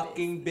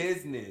motherfucking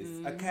business,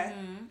 okay?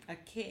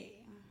 Okay.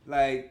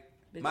 Like,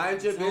 Bitches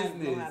mind your don't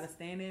business. know how to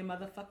stay in their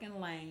motherfucking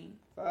lane.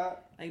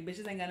 Fuck. Like,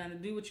 bitches ain't got nothing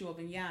to do with you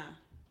over there.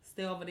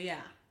 Stay over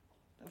there.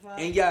 The fuck?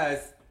 And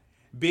yes,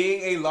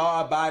 being a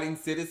law-abiding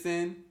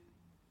citizen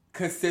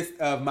consists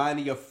of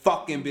minding your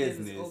fucking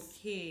business.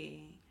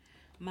 Okay.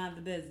 Mind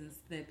the business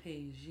that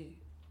pays you.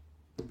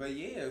 But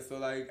yeah, so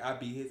like I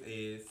beat his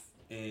ass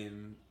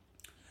and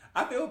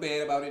I feel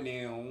bad about it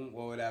now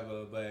or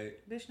whatever,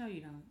 but Bitch, no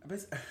you don't.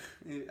 Bitch,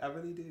 I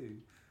really do.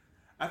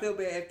 I feel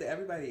bad after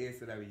everybody ass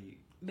that I beat.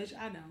 Bitch,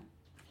 I don't.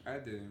 I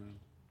do.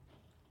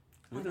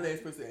 What's the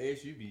last person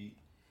ass you beat?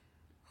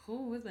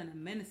 Who? It's been a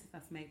minute since I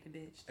smacked a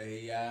bitch.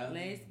 Hey, yeah.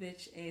 Last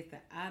bitch ass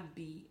that I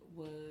beat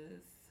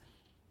was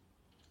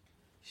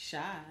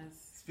Shy's.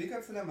 Speak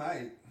up to the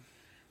mic.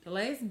 The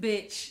last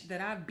bitch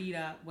that I beat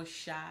up was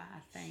Shy, I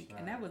think,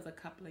 and that was a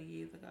couple of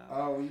years ago.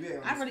 Oh, you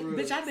been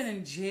bitch, I've been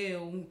in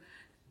jail.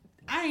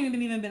 I ain't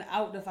even been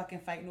out to fucking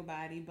fight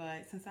nobody,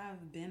 but since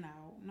I've been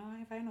out, no, I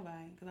ain't fight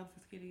nobody because I was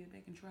scared to get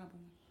back in trouble.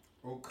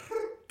 Okay.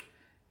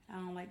 I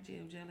don't like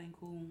jail. Jail ain't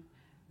cool.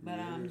 But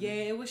yeah,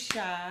 it was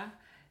Shy,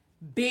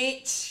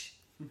 bitch.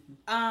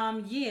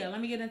 Yeah, let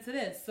me get into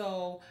this.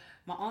 So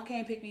my aunt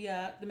came pick me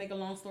up. To make a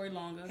long story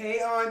longer. Hey,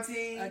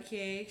 auntie.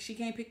 Okay, she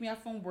came pick me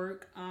up from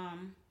work.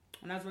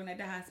 When I was working at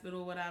the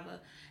hospital or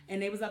whatever,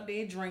 and they was up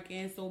there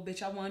drinking. So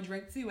bitch, I want to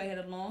drink too. I had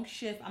a long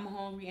shift. I'm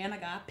hungry and I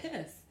got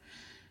pissed.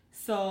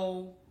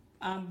 So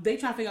they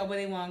trying to figure out what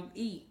they want to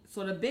eat.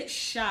 So the bitch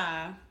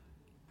Shy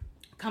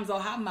comes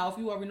out her mouth.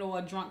 You already know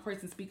a drunk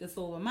person speak a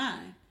sober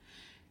mind.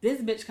 This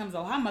bitch comes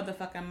out her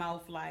motherfucking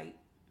mouth like.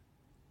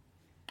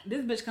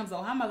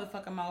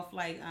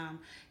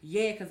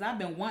 Yeah, cause I've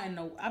been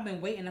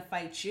waiting to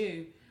fight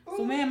you. Ooh.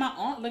 So me and my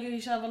aunt look at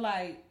each other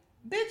like,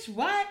 bitch,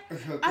 what?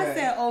 Okay. I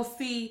said, oh,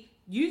 see,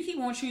 you keep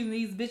on choosing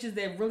these bitches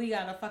that really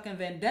got a fucking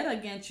vendetta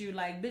against you.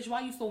 Like, bitch,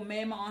 why you so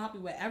mad? My aunt help you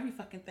with every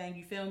fucking thing,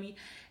 you feel me?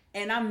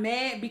 And I'm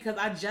mad because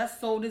I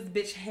just sold this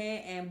bitch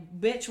head, and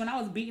bitch, when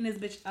I was beating this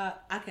bitch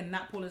up, I could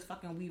not pull this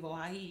fucking weave on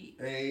her head.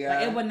 Hey,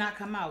 like, it would not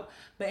come out.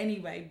 But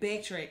anyway,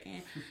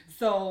 backtracking.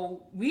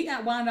 So we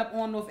wound up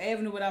on North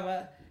Avenue,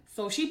 whatever.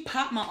 So she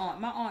popped my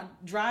aunt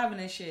driving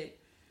and shit.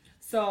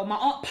 So my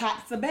aunt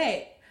pops her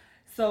back.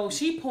 So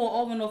she pulled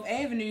over North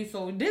Avenue.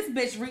 So this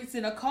bitch reached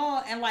in a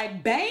car and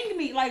like banged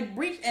me, like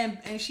reached and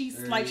she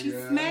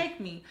smacked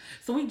me.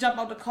 So we jump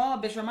out the car,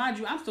 bitch. Remind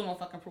you, I'm still on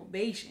fucking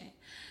probation.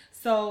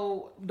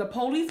 So the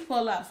police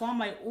pull up. So I'm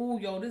like, ooh,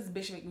 yo, this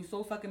bitch make me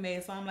so fucking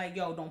mad. So I'm like,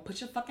 yo, don't put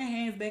your fucking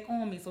hands back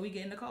on me. So we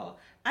get in the car.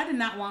 I did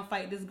not want to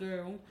fight this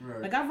girl.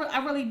 Right. Like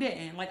I really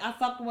didn't. Like I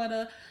fucked with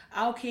her.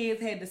 Our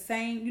kids had the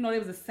same, you know, they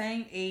was the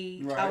same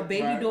age. Right, our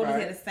baby daughters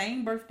had the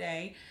same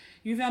birthday.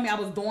 You feel me? I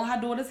was doing her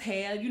daughter's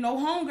hair, you know,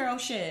 homegirl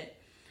shit.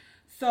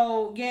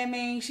 So, yeah,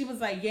 man, she was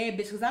like, yeah, bitch,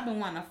 because I've been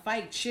wanting to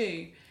fight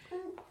you.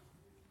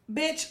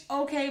 Bitch,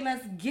 okay,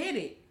 let's get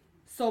it.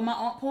 So my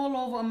aunt pulled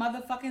over a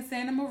motherfucking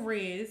Santa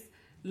Maria's,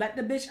 let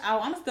the bitch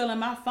out. I'm still in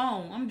my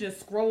phone. I'm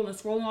just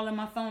scrolling all in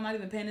my phone, not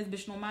even paying this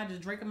bitch no mind,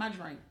 just drinking my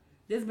drink.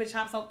 This bitch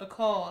hops out the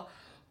car,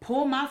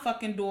 pull my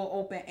fucking door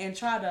open, and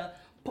try to...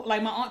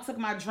 Like, my aunt took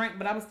my drink,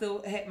 but I was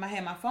still had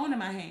my phone in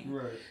my hand.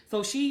 Right.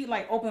 So she,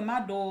 like, opened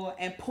my door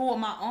and pulled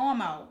my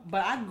arm out.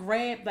 But I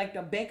grabbed, like,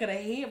 the back of the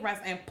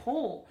headrest and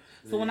pulled.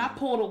 So when I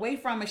pulled away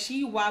from her,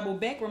 she wobbled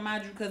back,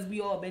 remind you, because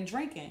we all been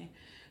drinking.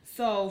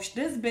 So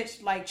this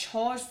bitch, like,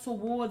 charged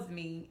towards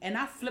me. And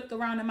I flipped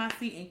around in my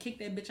seat and kicked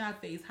that bitch in her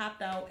face,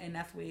 hopped out, and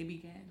that's where it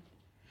began.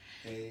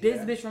 Hey,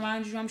 this bitch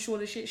reminds you, I'm sure,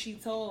 the shit she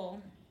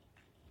told.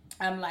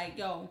 I'm like,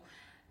 yo...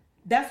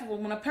 That's what,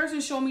 when a person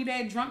show me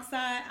that drunk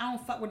side, I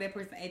don't fuck with that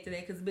person after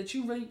that. Because, bitch,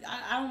 you really,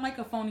 I don't like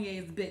a phony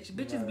ass bitch.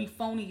 Bitches be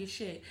phony as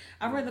shit.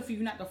 I'd rather for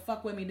you not to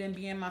fuck with me than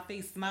be in my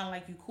face smiling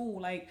like you cool.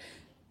 Like,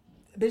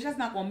 bitch, that's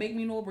not going to make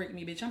me nor break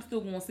me, bitch. I'm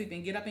still going to sleep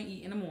and get up and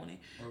eat in the morning.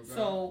 Okay.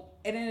 So,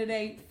 at the end of the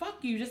day,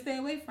 fuck you. Just stay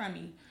away from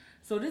me.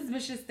 So, this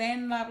bitch just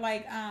standing up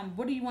like,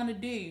 what do you want to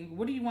do?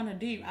 What do you want to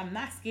do? I'm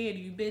not scared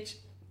of you, bitch.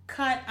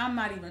 Cut. I'm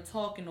not even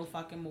talking no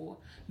fucking more.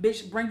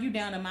 Bitch, bring you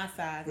down to my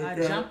size. Okay.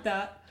 I jumped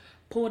up.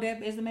 Pull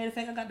that. As a matter of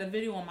fact, I got the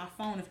video on my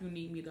phone if you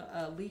need me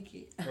to leak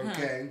it.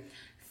 Okay.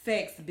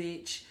 Facts,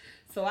 bitch.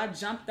 So I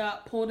jumped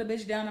up, pulled the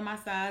bitch down to my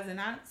size,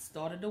 and I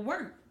started to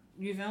work.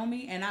 You feel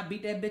me? And I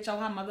beat that bitch out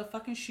her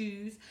motherfucking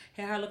shoes.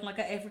 Had her looking like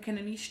an African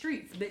in these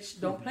streets. Bitch,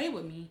 don't play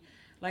with me.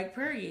 Like,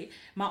 period.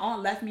 My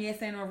aunt left me at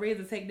Santa Maria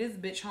to take this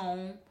bitch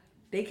home.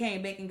 They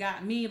came back and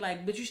got me.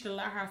 Like, bitch, you should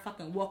let her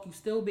fucking walk. You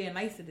still being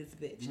nice to this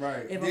bitch.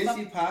 Right. Did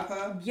she pop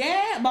her?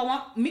 Yeah,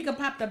 but Mika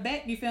popped her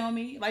back. You feel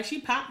me? Like,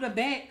 she popped her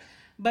back.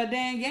 But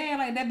then, yeah,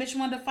 like, that bitch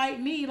wanted to fight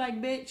me.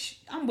 Like, bitch,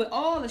 I'm with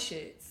all the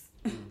shits.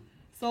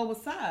 So,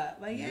 what's up?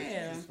 Like,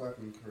 yeah. Bitches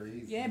fucking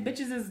crazy. Yeah,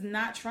 bitches is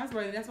not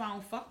trustworthy. That's why I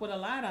don't fuck with a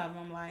lot of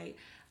them. Like,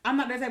 I'm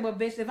not that type of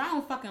bitch. If I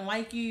don't fucking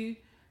like you,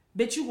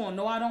 bitch, you gonna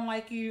know I don't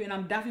like you. And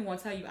I'm definitely gonna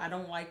tell you I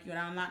don't like you. And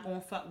I'm not gonna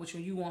fuck with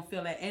you. You gonna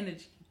feel that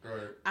energy.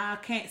 Right. I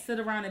can't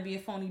sit around and be a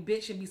phony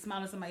bitch and be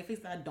smiling in somebody's face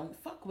that I don't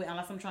fuck with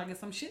unless I'm trying to get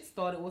some shit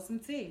started or some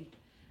tea.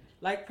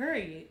 Like,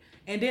 period.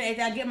 And then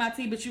after I get my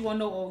tea, bitch, you gonna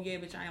know, oh, yeah,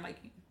 bitch, I ain't like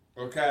you.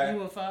 Okay.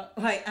 You a fuck.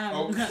 Like,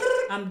 okay.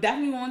 I'm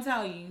definitely gonna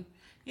tell you.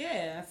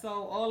 Yeah, so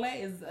all that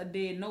is a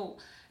dead note.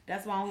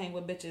 That's why I don't hang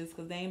with bitches,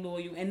 because they ain't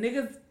loyal. And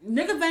niggas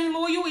ain't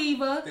loyal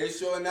either. They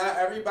sure not.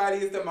 Everybody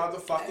is the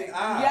motherfucking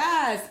eye.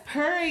 Yes,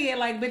 period.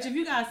 Like, bitch, if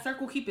you got a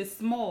circle, keep it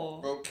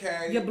small.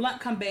 Okay. Your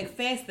blunt come back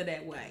faster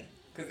that way.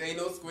 Because ain't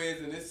no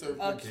squares in this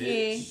circle,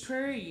 okay, bitch.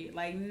 Period.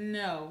 Like,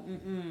 no.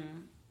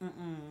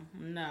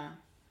 Nah.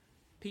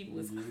 People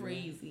is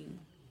crazy.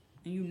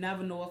 And you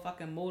never know a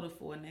fucking motive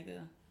for a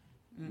nigga.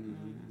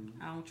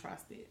 I don't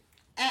trust it.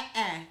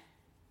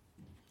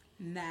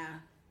 Nah.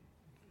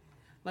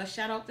 But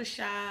shout out to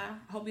Shy.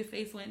 Hope your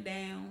face went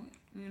down.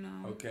 You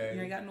know. Okay.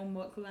 You ain't got no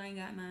more because I ain't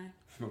got none.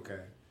 Okay.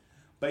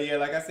 But yeah,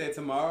 like I said,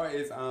 tomorrow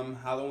is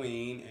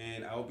Halloween,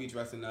 and I will be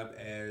dressing up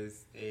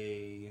as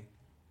a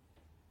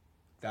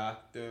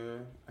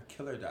doctor, a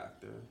killer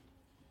doctor.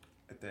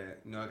 At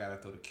that, I gotta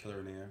throw the killer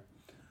in there.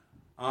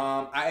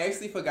 I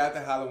actually forgot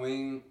that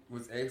Halloween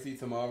was actually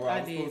tomorrow. I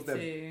was supposed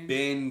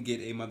to get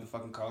a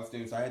motherfucking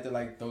costume, so I had to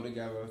like throw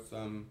together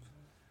some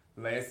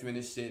last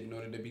minute shit in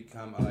order to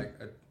become like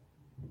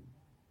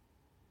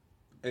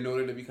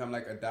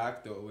a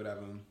doctor or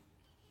whatever.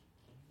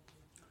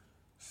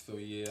 So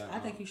yeah. I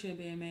think you should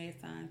be a mad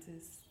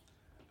scientist.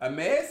 A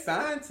mad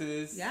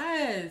scientist?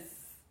 Yes.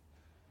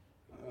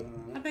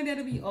 I think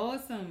that'd be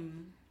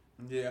awesome.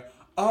 Yeah.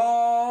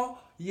 Oh,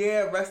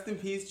 yeah. Rest in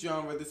peace,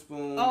 John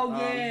Witherspoon. Oh,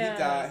 yeah. He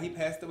died. He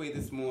passed away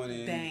this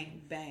morning.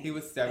 Bang, bang. He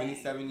was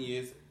 77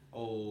 years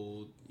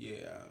old.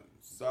 Yeah.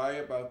 Sorry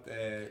about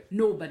that.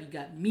 Nobody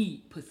got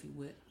me pussy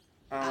wet.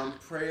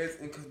 Prayers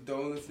and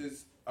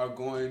condolences are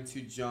going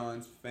to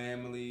John's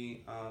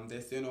family.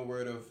 There's still no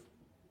word of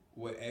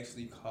what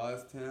actually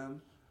caused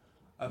him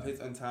of his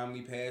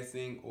untimely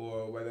passing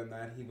or whether or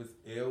not he was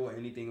ill or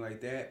anything like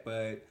that.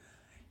 But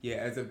yeah,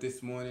 as of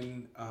this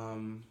morning,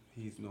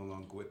 he's no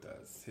longer with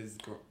us. His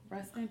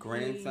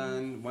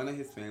grandson, one of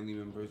his family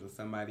members or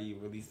somebody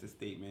released a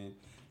statement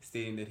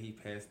stating that he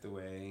passed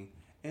away.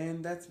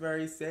 And that's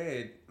very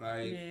sad.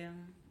 Like, yeah.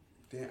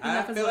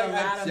 I feel like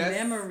I just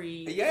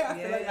memory. Yeah,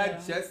 I feel like I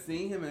just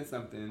seen him in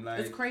something. Like,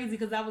 it's crazy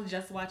because I was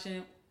just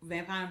watching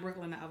Vampire in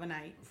Brooklyn the other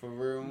night. For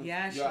real?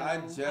 Yeah, yo, I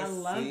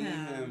just seen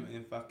him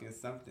in fucking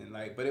something.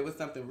 Like, but it was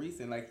something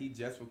recent. Like, he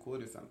just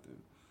recorded something.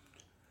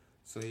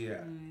 So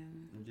yeah,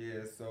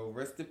 yeah. So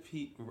rest in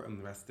peace.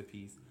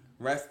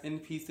 Rest in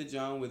peace to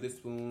John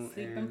Witherspoon.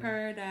 Sleep in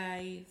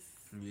paradise.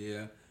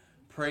 Yeah,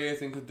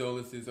 prayers and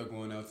condolences are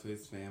going out to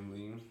his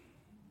family.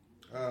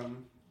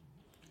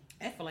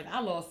 I feel like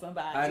I lost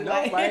somebody. I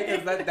know, right?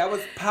 Because that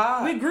was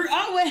Pop. We grew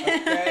up with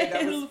him. Okay,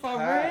 that was for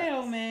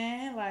real,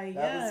 man. Like,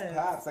 that was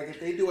Pops. Like, if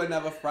they do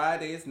another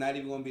Friday, it's not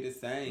even gonna be the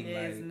same.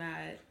 Yeah, like, it's not.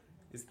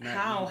 It's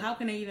not. How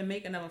can they even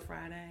make another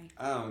Friday?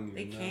 I don't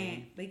even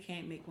know. They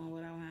can't make one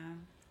without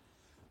him.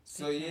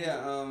 So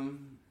yeah,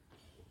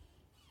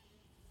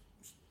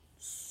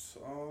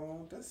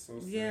 so that's so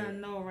sad. Yeah, I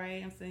know,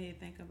 right? I'm sitting here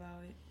thinking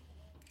about it.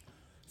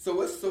 So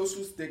what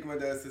social stigma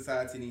does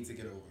society need to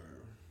get over?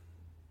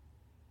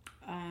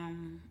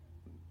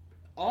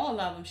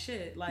 All of them,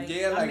 shit. Like,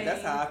 yeah, like, I mean,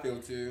 that's how I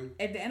feel too.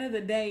 At the end of the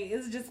day,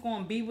 it's just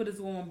gonna be what it's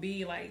gonna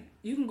be. Like,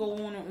 you can go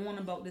on and on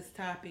about this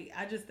topic.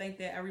 I just think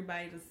that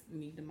everybody just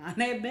need to mind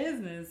their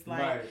business.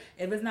 Like, right.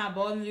 If it's not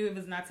bothering you, if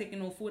it's not taking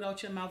no food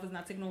out your mouth, it's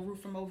not taking no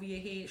roof from over your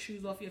head,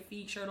 shoes off your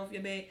feet, shirt off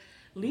your back,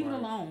 leave it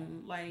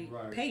alone. Like,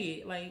 pay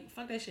it. Like,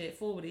 fuck that shit.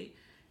 Forward it.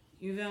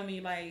 You feel me?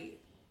 Like,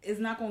 it's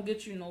not gonna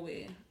get you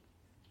nowhere.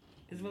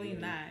 It's really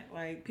not.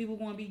 Like, people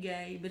gonna be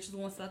gay, bitches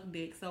gonna suck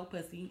dick, sell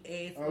pussy,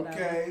 ass, whatever.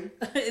 Okay.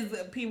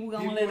 People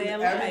gonna live their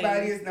life.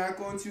 Everybody is not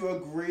going to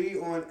agree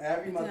on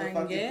every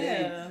motherfucking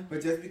thing.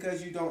 But just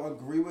because you don't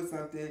agree with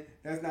something,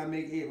 does not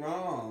make it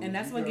wrong. And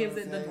that's what gives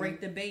it the great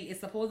debate.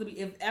 It's supposed to be,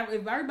 if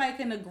everybody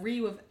can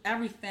agree with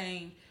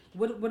everything,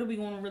 what are we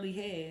gonna really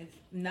have?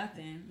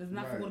 Nothing. There's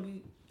nothing gonna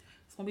be.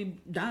 It's gonna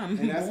be dumb.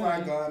 And that's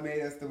why God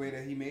made us the way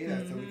that He made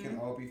us, so we can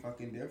all be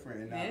fucking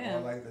different and not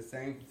all like the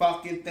same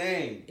fucking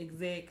thing.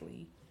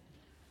 Exactly.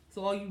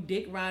 So all you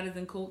dick riders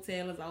and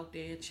coattailers out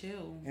there,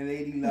 chill. And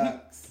Lady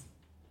Lucks.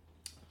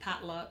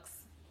 Potlucks.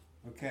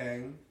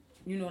 Okay.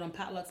 You know them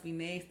potlucks be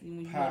nasty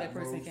when you know that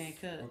person can't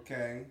cook.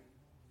 Okay.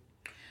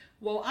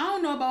 Well, I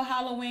don't know about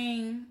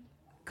Halloween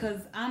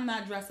because I'm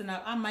not dressing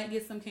up. I might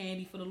get some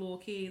candy for the little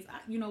kids.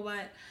 You know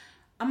what?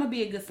 I'm going to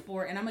be a good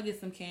sport, and I'm going to get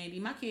some candy.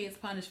 My kids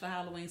punished for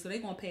Halloween, so they're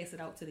going to pass it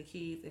out to the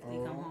kids if they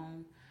come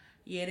home.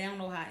 Yeah, they don't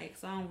know how to act,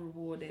 so I don't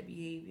reward that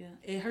behavior.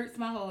 It hurts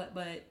my heart,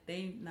 but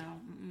they, no.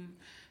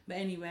 But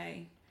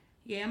anyway,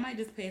 yeah, I might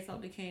just pass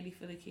out the candy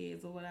for the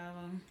kids or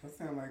whatever. That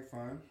sounds like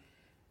fun.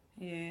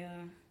 Yeah.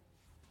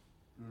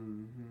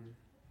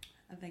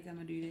 I think I'm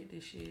going to do that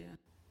this year.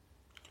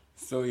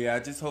 So, yeah, I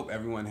just hope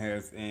everyone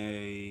has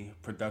a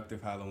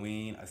productive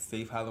Halloween, a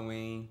safe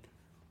Halloween.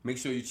 Make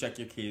sure you check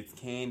your kids'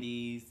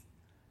 candies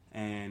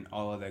and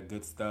all of that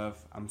good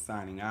stuff. I'm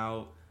signing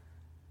out.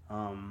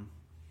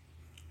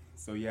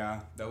 So yeah,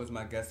 that was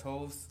my guest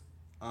host,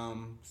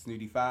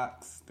 Snooty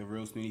Fox, the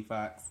real Snooty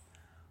Fox,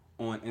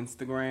 on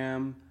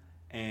Instagram,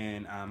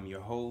 and I'm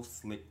your host,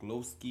 Slick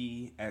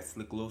Lowski, at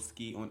Slick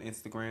Lowski on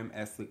Instagram,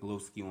 at Slick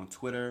Lowski on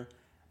Twitter,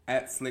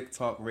 at Slick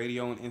Talk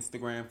Radio on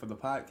Instagram for the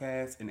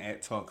podcast, and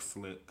at Talk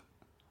Slick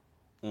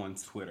on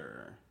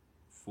Twitter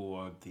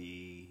for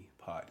the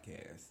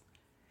podcast.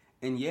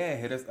 And yeah,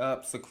 hit us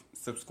up,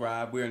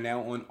 subscribe. We are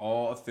now on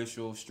all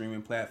official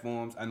streaming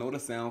platforms. I know the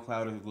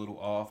SoundCloud is a little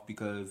off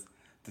because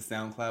the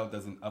SoundCloud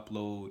doesn't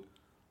upload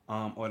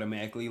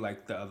automatically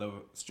like the other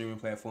streaming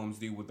platforms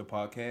do with the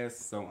podcast.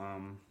 So,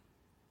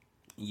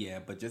 yeah,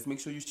 but just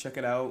make sure you check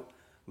it out.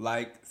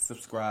 Like,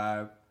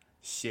 subscribe,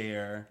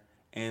 share,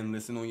 and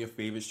listen on your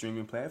favorite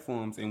streaming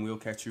platforms. And we'll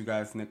catch you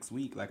guys next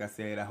week. Like I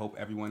said, I hope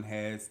everyone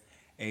has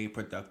a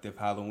productive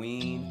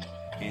Halloween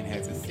and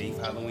has a safe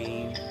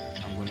Halloween.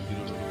 I'm going to do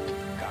the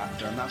little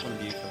doctor. I'm not going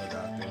to be a killer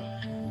doctor.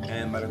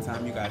 And by the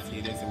time you guys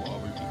hear this, it will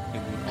already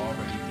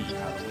be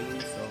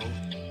Halloween.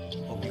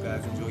 So hope you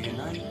guys enjoy your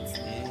night and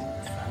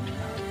signing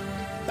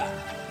out.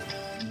 Bye.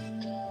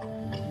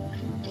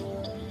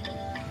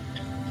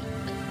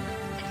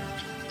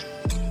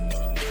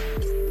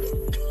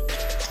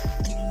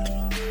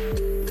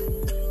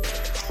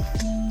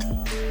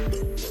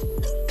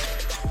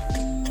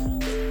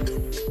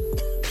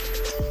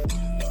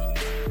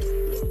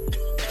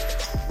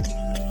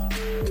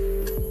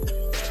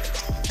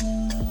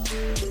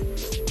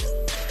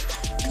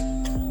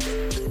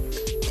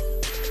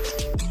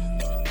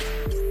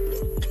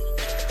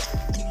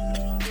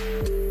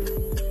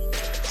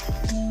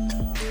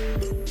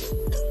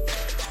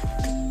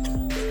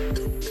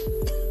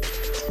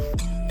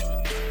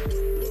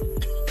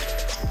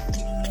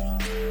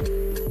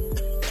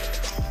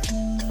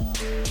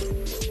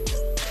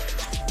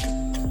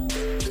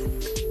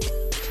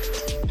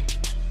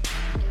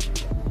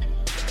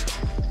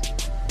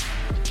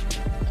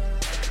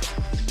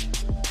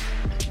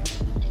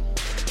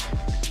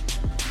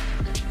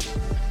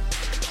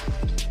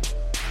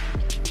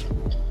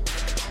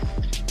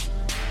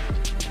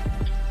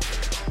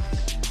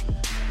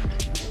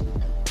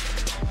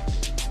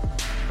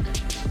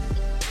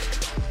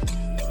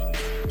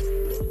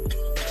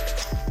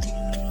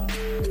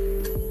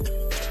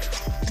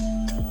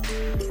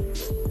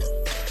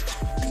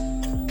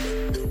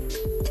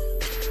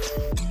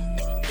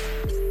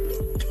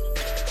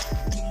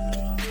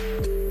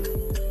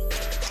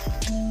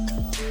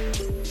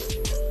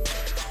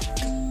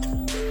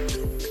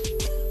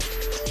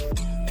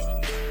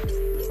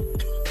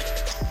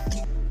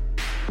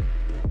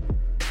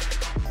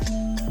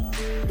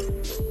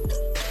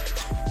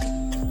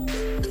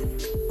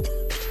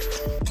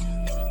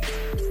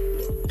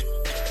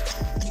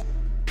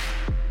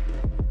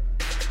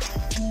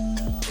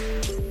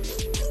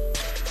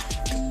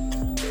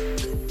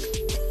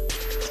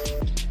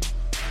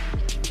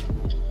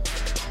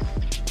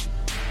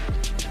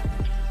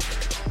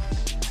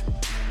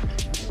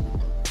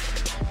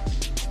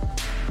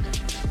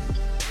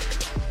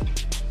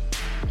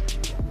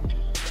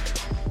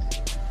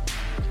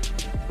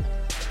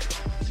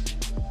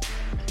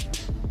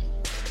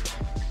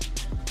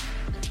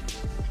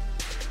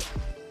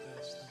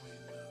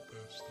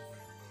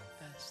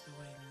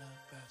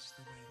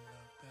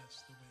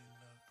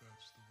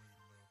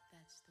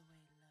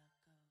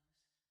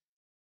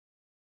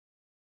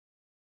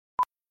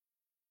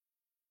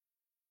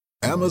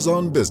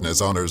 Amazon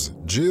Business honors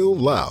Jill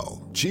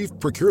Lau, Chief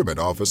Procurement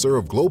Officer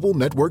of Global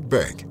Network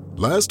Bank.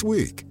 Last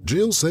week,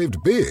 Jill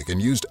saved big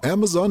and used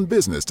Amazon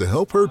Business to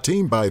help her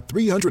team buy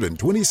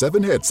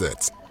 327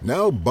 headsets.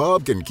 Now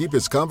Bob can keep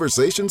his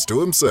conversations to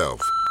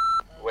himself.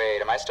 Wait,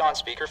 am I still on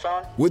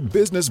speakerphone? With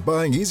business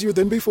buying easier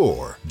than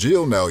before,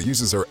 Jill now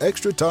uses her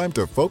extra time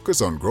to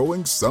focus on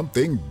growing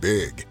something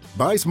big.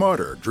 Buy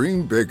smarter,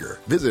 dream bigger.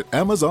 Visit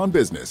Amazon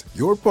Business,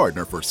 your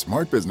partner for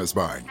smart business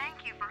buying.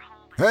 Thank you for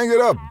holding. Hang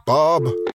it up, Bob.